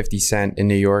work with 50 Cent in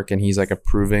New York and he's like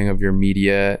approving of your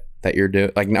media that you're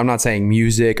doing, like I'm not saying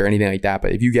music or anything like that,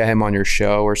 but if you get him on your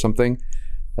show or something,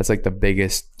 that's like the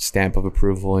biggest stamp of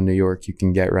approval in New York you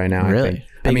can get right now. Really? I think.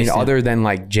 I mean, other than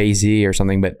like Jay-Z or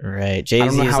something, but right. Jay-Z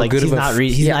is like,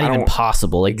 he's not even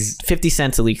possible. Like 50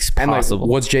 Cent's at least possible. And like,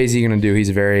 what's Jay-Z gonna do?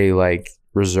 He's very like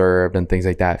reserved and things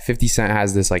like that. 50 Cent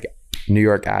has this like New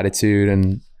York attitude,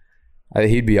 and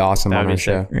he'd be awesome on our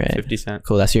show. Right. 50 Cent.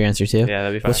 Cool. That's your answer too? Yeah,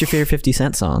 that'd be fine. What's your favorite 50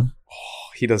 Cent song?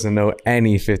 He doesn't know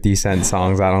any 50 Cent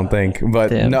songs, I don't think.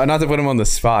 But no, not to put him on the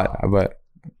spot, but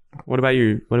what about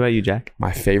you, Jack?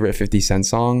 My favorite 50 Cent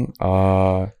song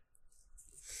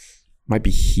might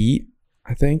be Heat,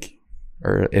 I think.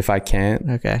 Or If I Can't.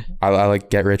 Okay. I like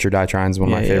Get Rich or Die Trying is one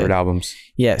of my favorite albums.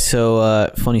 Yeah,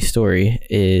 so funny story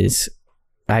is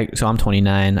I'm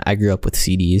 29. I grew up with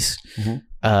CDs.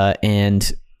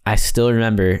 And I still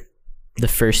remember the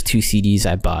first 2 CDs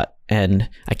I bought. And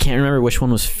I can't remember which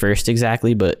one was first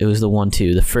exactly, but it was the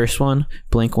 1-2. The first one,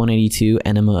 Blink 182,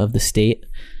 Enema of the State.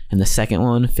 And the second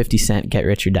one, 50 Cent, Get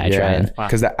Rich or Die Trying.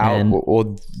 Because the album,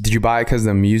 well, did you buy it because of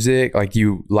the music? Like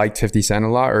you liked 50 Cent a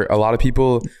lot? Or a lot of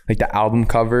people, like the album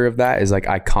cover of that is like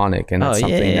iconic. And that's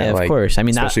something that like, of course. I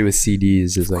mean, especially with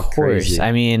CDs is like crazy.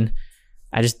 I mean,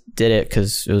 I just did it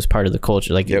because it was part of the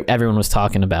culture. Like everyone was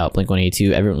talking about Blink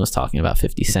 182. Everyone was talking about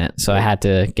 50 Cent. So I had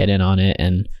to get in on it.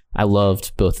 And I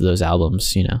loved both of those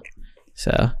albums, you know.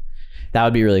 So that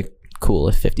would be really cool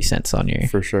if 50 Cent's on your...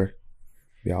 For sure.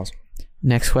 Be awesome.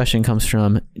 Next question comes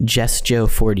from Jess Joe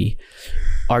 40.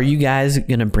 Are you guys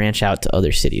gonna branch out to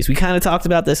other cities? We kind of talked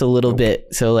about this a little bit.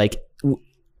 So like,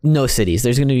 no cities.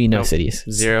 There's gonna be no cities.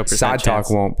 0% Sidetalk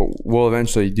chance. won't, but we'll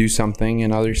eventually do something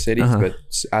in other cities. But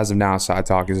as of now,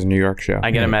 Sidetalk is a New York show. I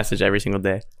get a message every single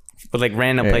day. But like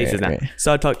random places now. Right.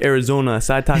 Sidetalk Arizona,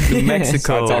 Sidetalk New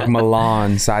Mexico. Sidetalk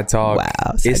Milan,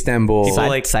 Sidetalk Istanbul. People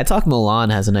like Sidetalk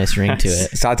Milan has a nice ring to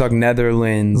it. Sidetalk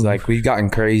Netherlands. Like we've gotten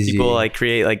crazy. people like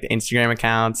create like Instagram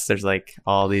accounts. There's like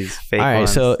all these fake All right,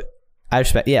 ones. so I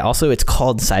respect. Yeah. Also, it's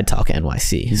called Sidetalk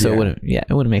NYC, so it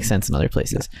wouldn't make sense in other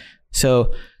places.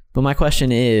 So, but my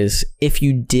question is, if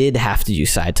you did have to do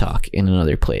Sidetalk in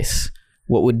another place,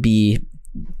 what would be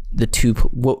the two?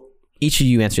 What each of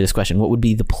you answer this question? What would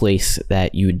be the place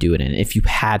that you would do it in if you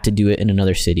had to do it in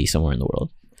another city somewhere in the world?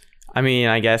 I mean,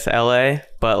 I guess LA,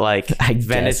 but like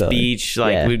Venice Beach,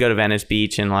 like we'd go to Venice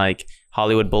Beach and like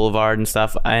Hollywood Boulevard and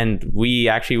stuff. And we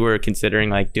actually were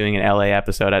considering like doing an LA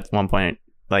episode at one point,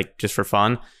 like just for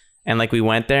fun. And like we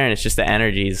went there and it's just the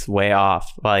energy is way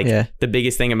off. Like the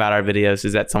biggest thing about our videos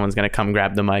is that someone's going to come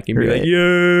grab the mic and be like,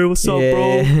 yeah, what's up,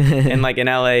 bro? And like in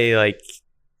LA, like,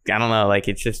 I don't know, like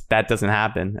it's just, that doesn't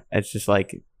happen. It's just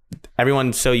like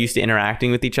everyone's so used to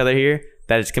interacting with each other here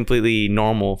that it's completely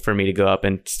normal for me to go up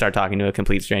and start talking to a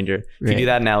complete stranger. If you do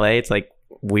that in LA, it's like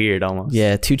weird almost.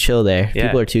 Yeah, too chill there.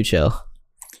 People are too chill.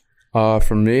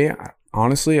 For me,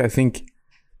 honestly, I think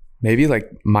maybe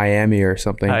like Miami or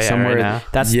something. Somewhere right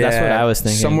that's what I was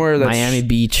thinking. Somewhere that's Miami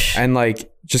Beach. And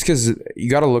like, just because you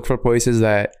got to look for places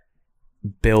that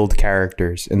build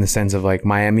characters, in the sense of like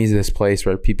Miami's this place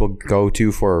where people go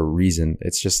to for a reason.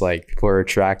 It's just like people are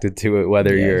attracted to it,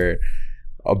 whether you're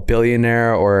a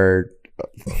billionaire or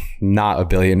not a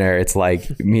billionaire. It's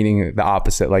like meaning the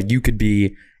opposite. Like you could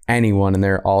be anyone and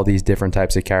there are all these different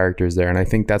types of characters there. And I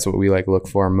think that's what we like look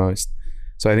for most.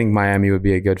 So I think Miami would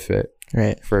be a good fit.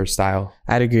 Right. For style.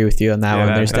 I'd agree with you on that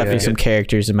one. There's definitely some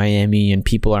characters in Miami and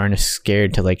people aren't as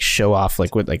scared to like show off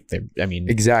like what like they're, I mean.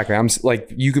 Exactly. I'm like,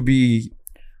 you could be,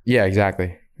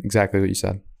 exactly what you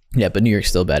said. Yeah, but New York's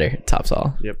still better. Tops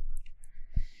all. Yep.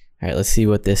 All right, let's see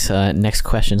what this next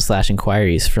question /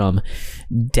 inquiry is from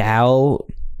Dow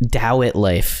It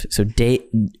Life. So DAW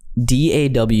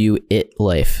It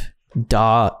Life.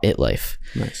 Daw It Life.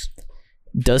 Nice.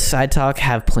 Does Sidetalk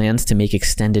have plans to make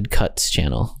extended cuts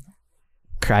channel?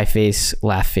 Cry face,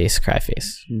 laugh face, cry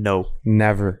face. No.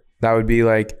 Never. That would be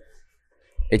like,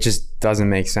 it just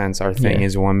doesn't make sense. Our thing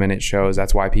is 1 minute shows.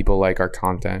 That's why people like our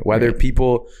content. Whether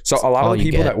people, so a lot of the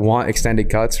people that want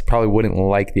extended cuts probably wouldn't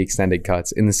like the extended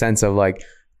cuts, in the sense of like,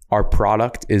 our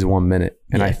product is 1 minute.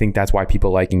 And I think that's why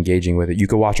people like engaging with it. You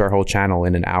could watch our whole channel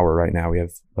in an hour right now. We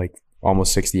have like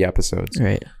almost 60 episodes.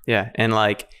 Right. Yeah. And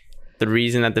like, the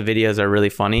reason that the videos are really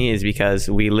funny is because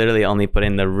we literally only put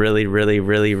in the really, really,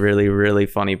 really, really, really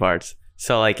funny parts.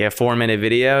 So like a 4 minute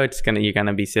video, you're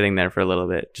gonna be sitting there for a little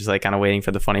bit, just like kind of waiting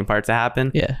for the funny part to happen.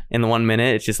 Yeah. In the 1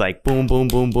 minute, it's just like boom, boom,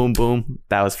 boom, boom, boom.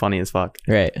 That was funny as fuck.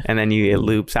 Right. And then it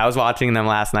loops. I was watching them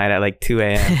last night at like 2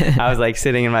 a.m. I was like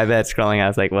sitting in my bed scrolling. I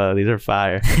was like, whoa, these are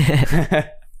fire.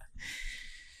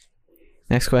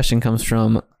 Next question comes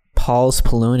from Paul's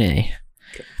Polone.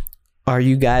 Are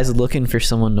you guys looking for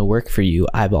someone to work for you?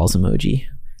 Eyeballs emoji.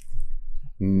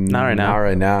 Not right now. Not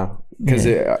right now. Because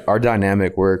our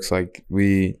dynamic works. Like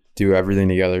we do everything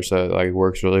together. So it like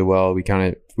works really well. We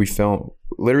film.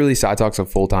 Literally, Sidetalk's a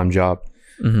full-time job.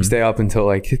 We stay up until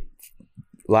like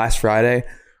last Friday.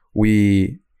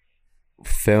 We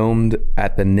filmed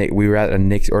at the Knicks. We were at a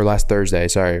Knicks, or last Thursday.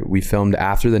 Sorry. We filmed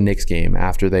after the Knicks game,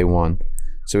 after they won.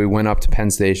 So we went up to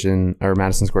Penn Station or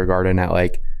Madison Square Garden at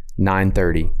like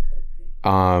 9:30.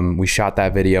 We shot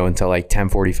that video until like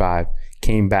 10:45,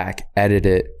 came back, edited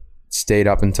it, stayed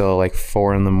up until like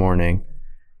 4 a.m,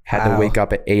 had to wake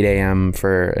up at 8 a.m.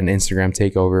 for an Instagram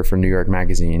takeover for New York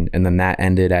Magazine, and then that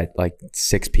ended at like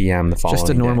 6 p.m. the following day.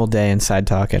 Just a normal day in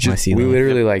Sidetalk at NYC. We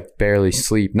literally like barely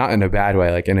sleep, not in a bad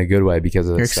way, like in a good way, because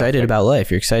of you're excited about life.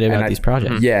 You're excited about these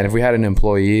projects. Yeah, and if we had an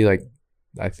employee, like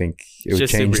I think it would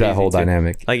change that whole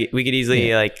dynamic. Like we could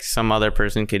easily, like some other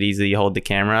person could easily hold the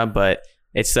camera, but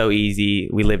it's so easy.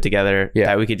 We live together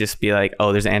that we could just be like,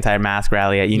 oh, there's an anti-mask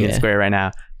rally at Union Square right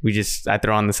now. I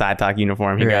throw on the Sidetalk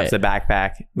uniform. He grabs the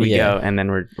backpack. We go, and then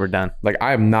we're done. Like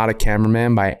I am not a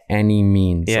cameraman by any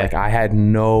means. Like I had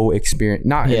no experience,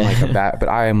 not in like a bad, but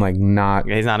I am like not.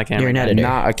 He's not a camera. You're an editor.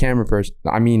 Not a camera person.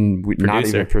 I mean, not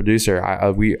even a producer.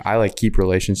 I like keep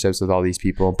relationships with all these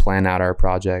people and plan out our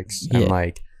projects, and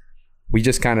like we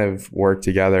just kind of work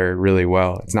together really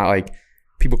well. It's not like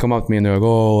people come up to me and they're like,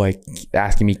 oh, like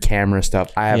asking me camera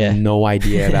stuff. I have no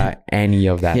idea about any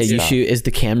of that stuff. You shoot. Is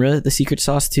the camera the secret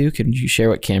sauce too? Can you share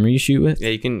what camera you shoot with? Yeah,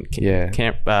 you can.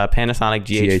 Panasonic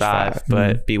GH5,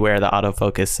 but beware the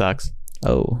autofocus sucks.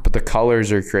 Oh, but the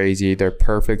colors are crazy. They're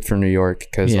perfect for New York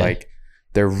because like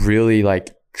they're really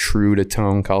like true to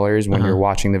tone colors. When you're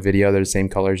watching the video, they're the same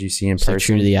colors you see in person.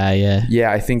 True to the eye.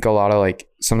 Yeah, I think a lot of like,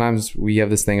 sometimes we have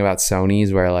this thing about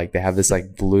Sony's where like they have this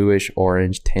like bluish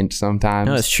orange tint sometimes.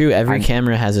 No, it's true. Every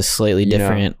camera has a slightly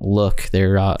different look.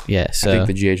 They're so I think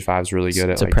the GH5 is really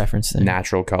good at like preference thing.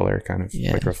 Natural color, kind of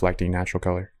like reflecting natural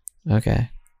color.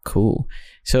 Okay, cool.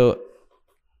 So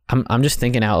I'm just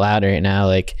thinking out loud right now,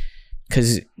 like,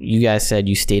 because you guys said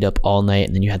you stayed up all night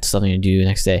and then you had something to do the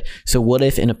next day. So what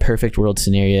if in a perfect world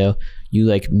scenario, you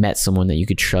like met someone that you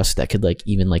could trust that could like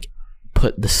even like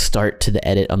put the start to the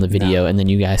edit on the video and then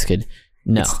you guys could,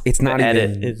 it's not the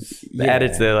even, edit. The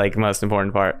edit's the like most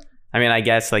important part. I mean, I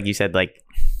guess like you said, like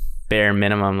bare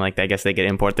minimum, like I guess they could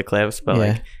import the clips, but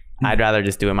like I'd rather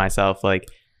just do it myself. Like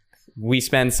we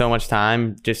spend so much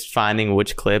time just finding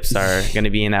which clips are going to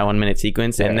be in that 1 minute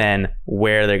sequence and then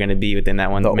where they're going to be within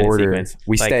that 1 minute order. Sequence.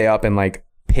 We stay up and like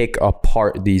pick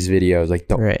apart these videos. Like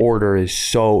the order is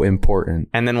so important.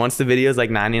 And then once the video is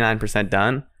like 99%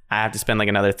 done, I have to spend like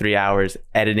another 3 hours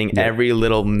editing every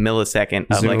little millisecond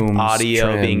of like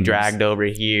audio trims, being dragged over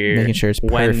here. Making sure it's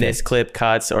perfect. When this clip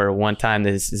cuts or one time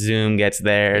this zoom gets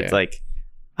there, it's like,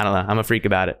 I don't know. I'm a freak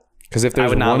about it. Because if there's I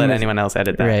would not let anyone else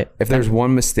edit that. If there's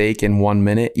one mistake in 1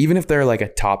 minute, even if they're like a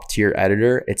top tier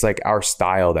editor, it's like our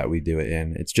style that we do it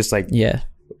in. It's just like, I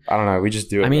don't know. We just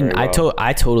do it. I mean, I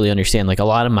totally understand. Like a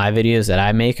lot of my videos that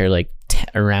I make are like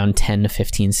around 10 to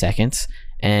 15 seconds.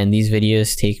 And these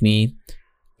videos take me,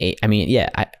 you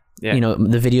know,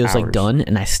 the video's like done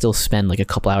and I still spend like a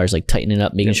couple hours like tightening it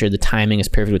up, making sure the timing is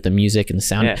perfect with the music and the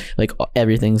sound. Like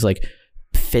everything's like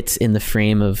fits in the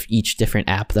frame of each different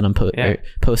app that I'm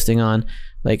posting on.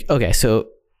 Like, okay, so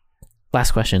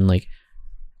last question, like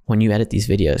when you edit these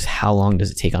videos, how long does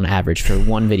it take on average for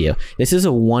one video? This is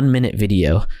a 1 minute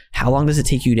video. How long does it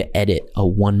take you to edit a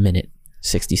 1 minute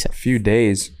 60 seconds? A few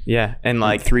days. Yeah. And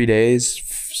like 3 days.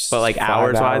 But like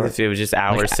hours wise, if it was just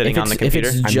hours like, sitting on the computer.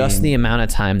 If it's just the amount of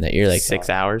time that you're like 6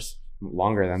 hours.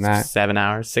 Longer than that. 7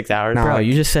 hours, 6 hours. Bro,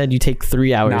 you just said you take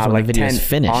 3 hours when like the video is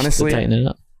finished. Honestly, to tighten it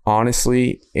up.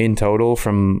 Honestly, in total,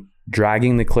 from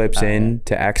dragging the clips in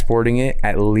to exporting it,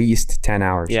 at least 10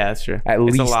 hours. Yeah, that's true. At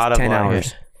least a lot of 10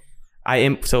 hours.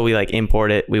 So we like import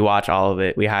it, we watch all of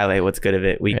it, we highlight what's good of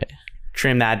it, we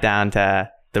trim that down to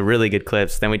the really good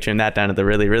clips, then we trim that down to the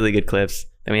really, really good clips,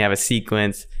 then we have a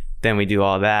sequence, then we do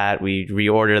all that, we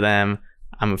reorder them.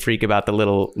 I'm a freak about the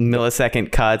little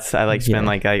millisecond cuts. I like spend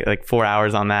like 4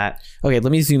 hours on that. Okay,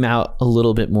 let me zoom out a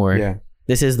little bit more. Yeah.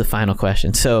 This is the final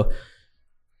question. So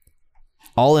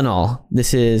all in all,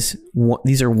 these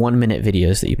are 1 minute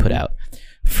videos that you put out.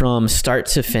 From start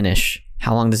to finish,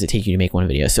 how long does it take you to make one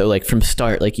video? So like from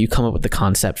start, like you come up with the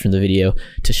concept from the video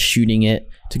to shooting it,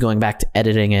 to going back to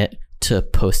editing it, to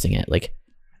posting it. Like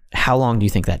how long do you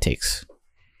think that takes?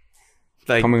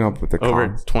 Like coming up with the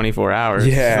over 24 hours.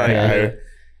 Yeah.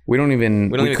 We couldn't even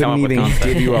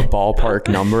give you a ballpark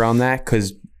number on that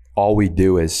because all we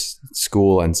do is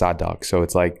school and Sidetalk. So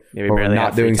it's like when we're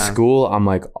not doing school, I'm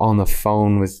like on the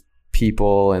phone with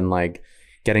people and like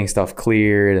getting stuff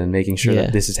cleared and making sure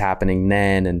that this is happening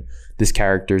then and this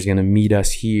character is going to meet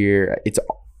us here.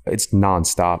 It's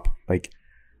nonstop. Like,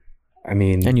 I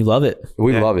mean, and you love it.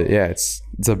 We love it. Yeah. It's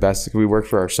the best. We work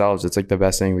for ourselves. It's like the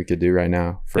best thing we could do right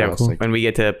now for us. Cool. Like, when we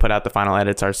get to put out the final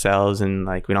edits ourselves and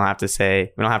like, we don't have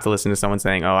to listen to someone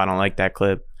saying, oh, I don't like that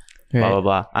clip. Blah, blah,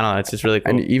 blah. I don't know. It's just really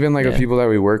cool. And even like the people that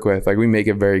we work with, like we make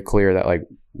it very clear that like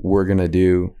we're going to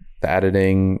do the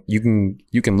editing. You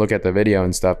can look at the video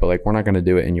and stuff, but like we're not going to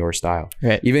do it in your style.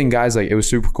 Right. Even guys, like it was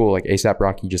super cool. Like ASAP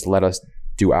Rocky just let us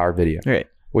do our video. Right.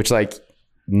 Which like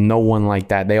no one like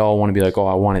that. They all want to be like, oh,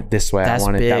 I want it this way. That's I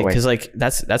want it that way. Because like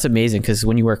that's amazing. Because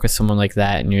when you work with someone like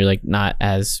that and you're like not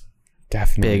as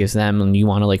big as them and you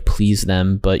want to like please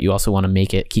them, but you also want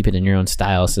to keep it in your own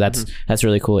style. So that's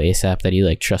really cool, ASAP, that he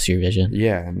like trusts your vision.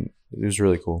 Yeah, and it was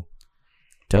really cool.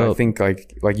 Dope. I think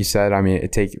like you said, I mean,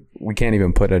 we can't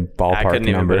even put a ballpark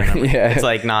number. Yeah, it's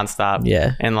like nonstop.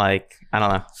 Yeah, and like I don't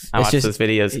know. I watched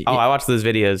those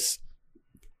videos.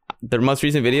 The most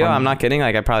recent video, I'm not kidding.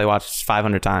 Like I probably watched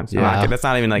 500 times. Yeah. That's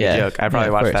not even like a joke. I probably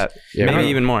watched that. Yeah, maybe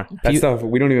even more. That stuff,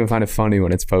 we don't even find it funny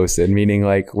when it's posted. Meaning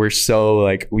like we're so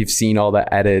like we've seen all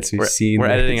the edits. We're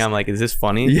editing. I'm like, is this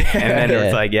funny? Yeah. And then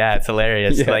it's like, yeah, it's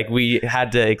hilarious. Yeah. Like we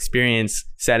had to experience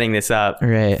setting this up,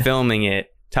 filming it,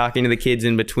 talking to the kids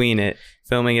in between it,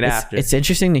 filming it after. It's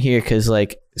interesting to hear because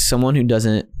like someone who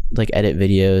doesn't like edit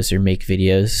videos or make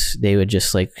videos, they would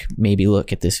just like maybe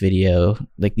look at this video,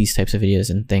 like these types of videos,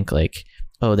 and think like,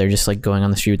 oh, they're just like going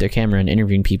on the street with their camera and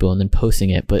interviewing people and then posting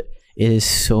it. But it is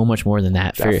so much more than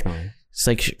that. It's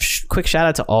like quick shout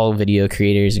out to all video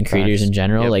creators and creators in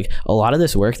general. Yep. Like a lot of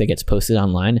this work that gets posted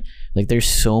online, like there's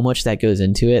so much that goes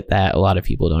into it that a lot of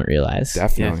people don't realize.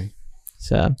 Definitely. Yeah.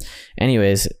 So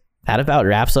anyways, that about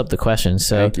wraps up the questions.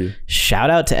 So shout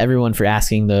out to everyone for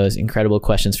asking those incredible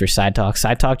questions for Sidetalk.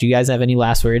 Sidetalk, do you guys have any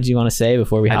last words you want to say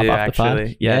before we hop off the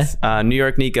pod? Yes. Yeah? New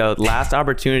York Nico, last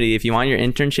opportunity. If you want your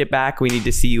internship back, we need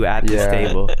to see you at this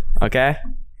table. Okay?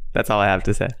 That's all I have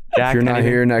to say. Jack, if you're not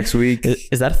here next week,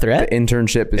 is that a threat? The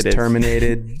internship is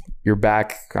terminated. You're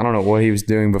back. I don't know what he was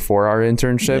doing before our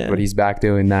internship, but he's back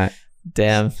doing that.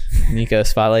 Damn. Nico,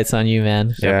 spotlight's on you,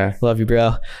 man. Yeah. Love you,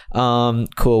 bro.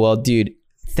 Cool. Well, dude,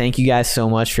 thank you guys so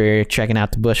much for checking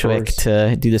out the Bushwick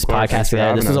to do this podcast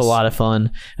today. This was a lot of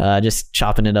fun, just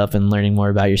chopping it up and learning more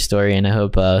about your story. And I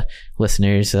hope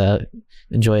listeners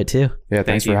enjoy it too. Yeah,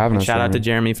 thanks for having us. Shout out to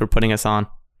Jeremy for putting us on.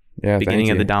 Yeah, beginning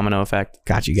of the domino effect.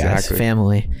 Got you guys.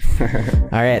 Family. All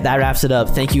right, that wraps it up.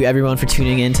 Thank you everyone for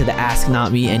tuning in to the Ask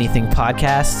Not Me Anything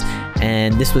podcast.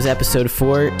 And this was episode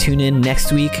 4. Tune in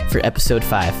next week for episode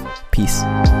 5. Peace.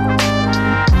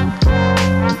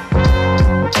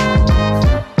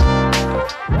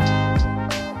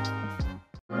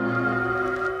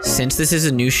 Since this is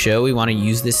a new show, we want to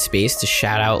use this space to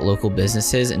shout out local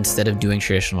businesses instead of doing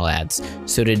traditional ads.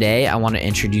 So today, I want to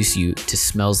introduce you to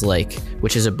Smells Like,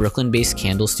 which is a Brooklyn-based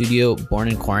candle studio born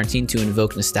in quarantine to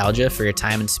invoke nostalgia for a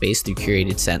time and space through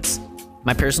curated scents.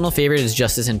 My personal favorite is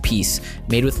Justice and Peace,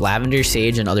 made with lavender,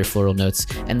 sage, and other floral notes.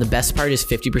 And the best part is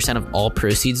 50% of all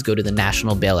proceeds go to the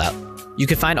national bailout. You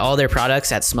can find all their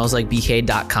products at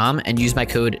smellslikebk.com and use my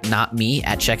code NOTME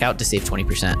at checkout to save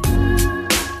 20%.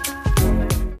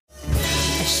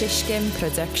 Shishkin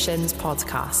Productions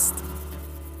podcast.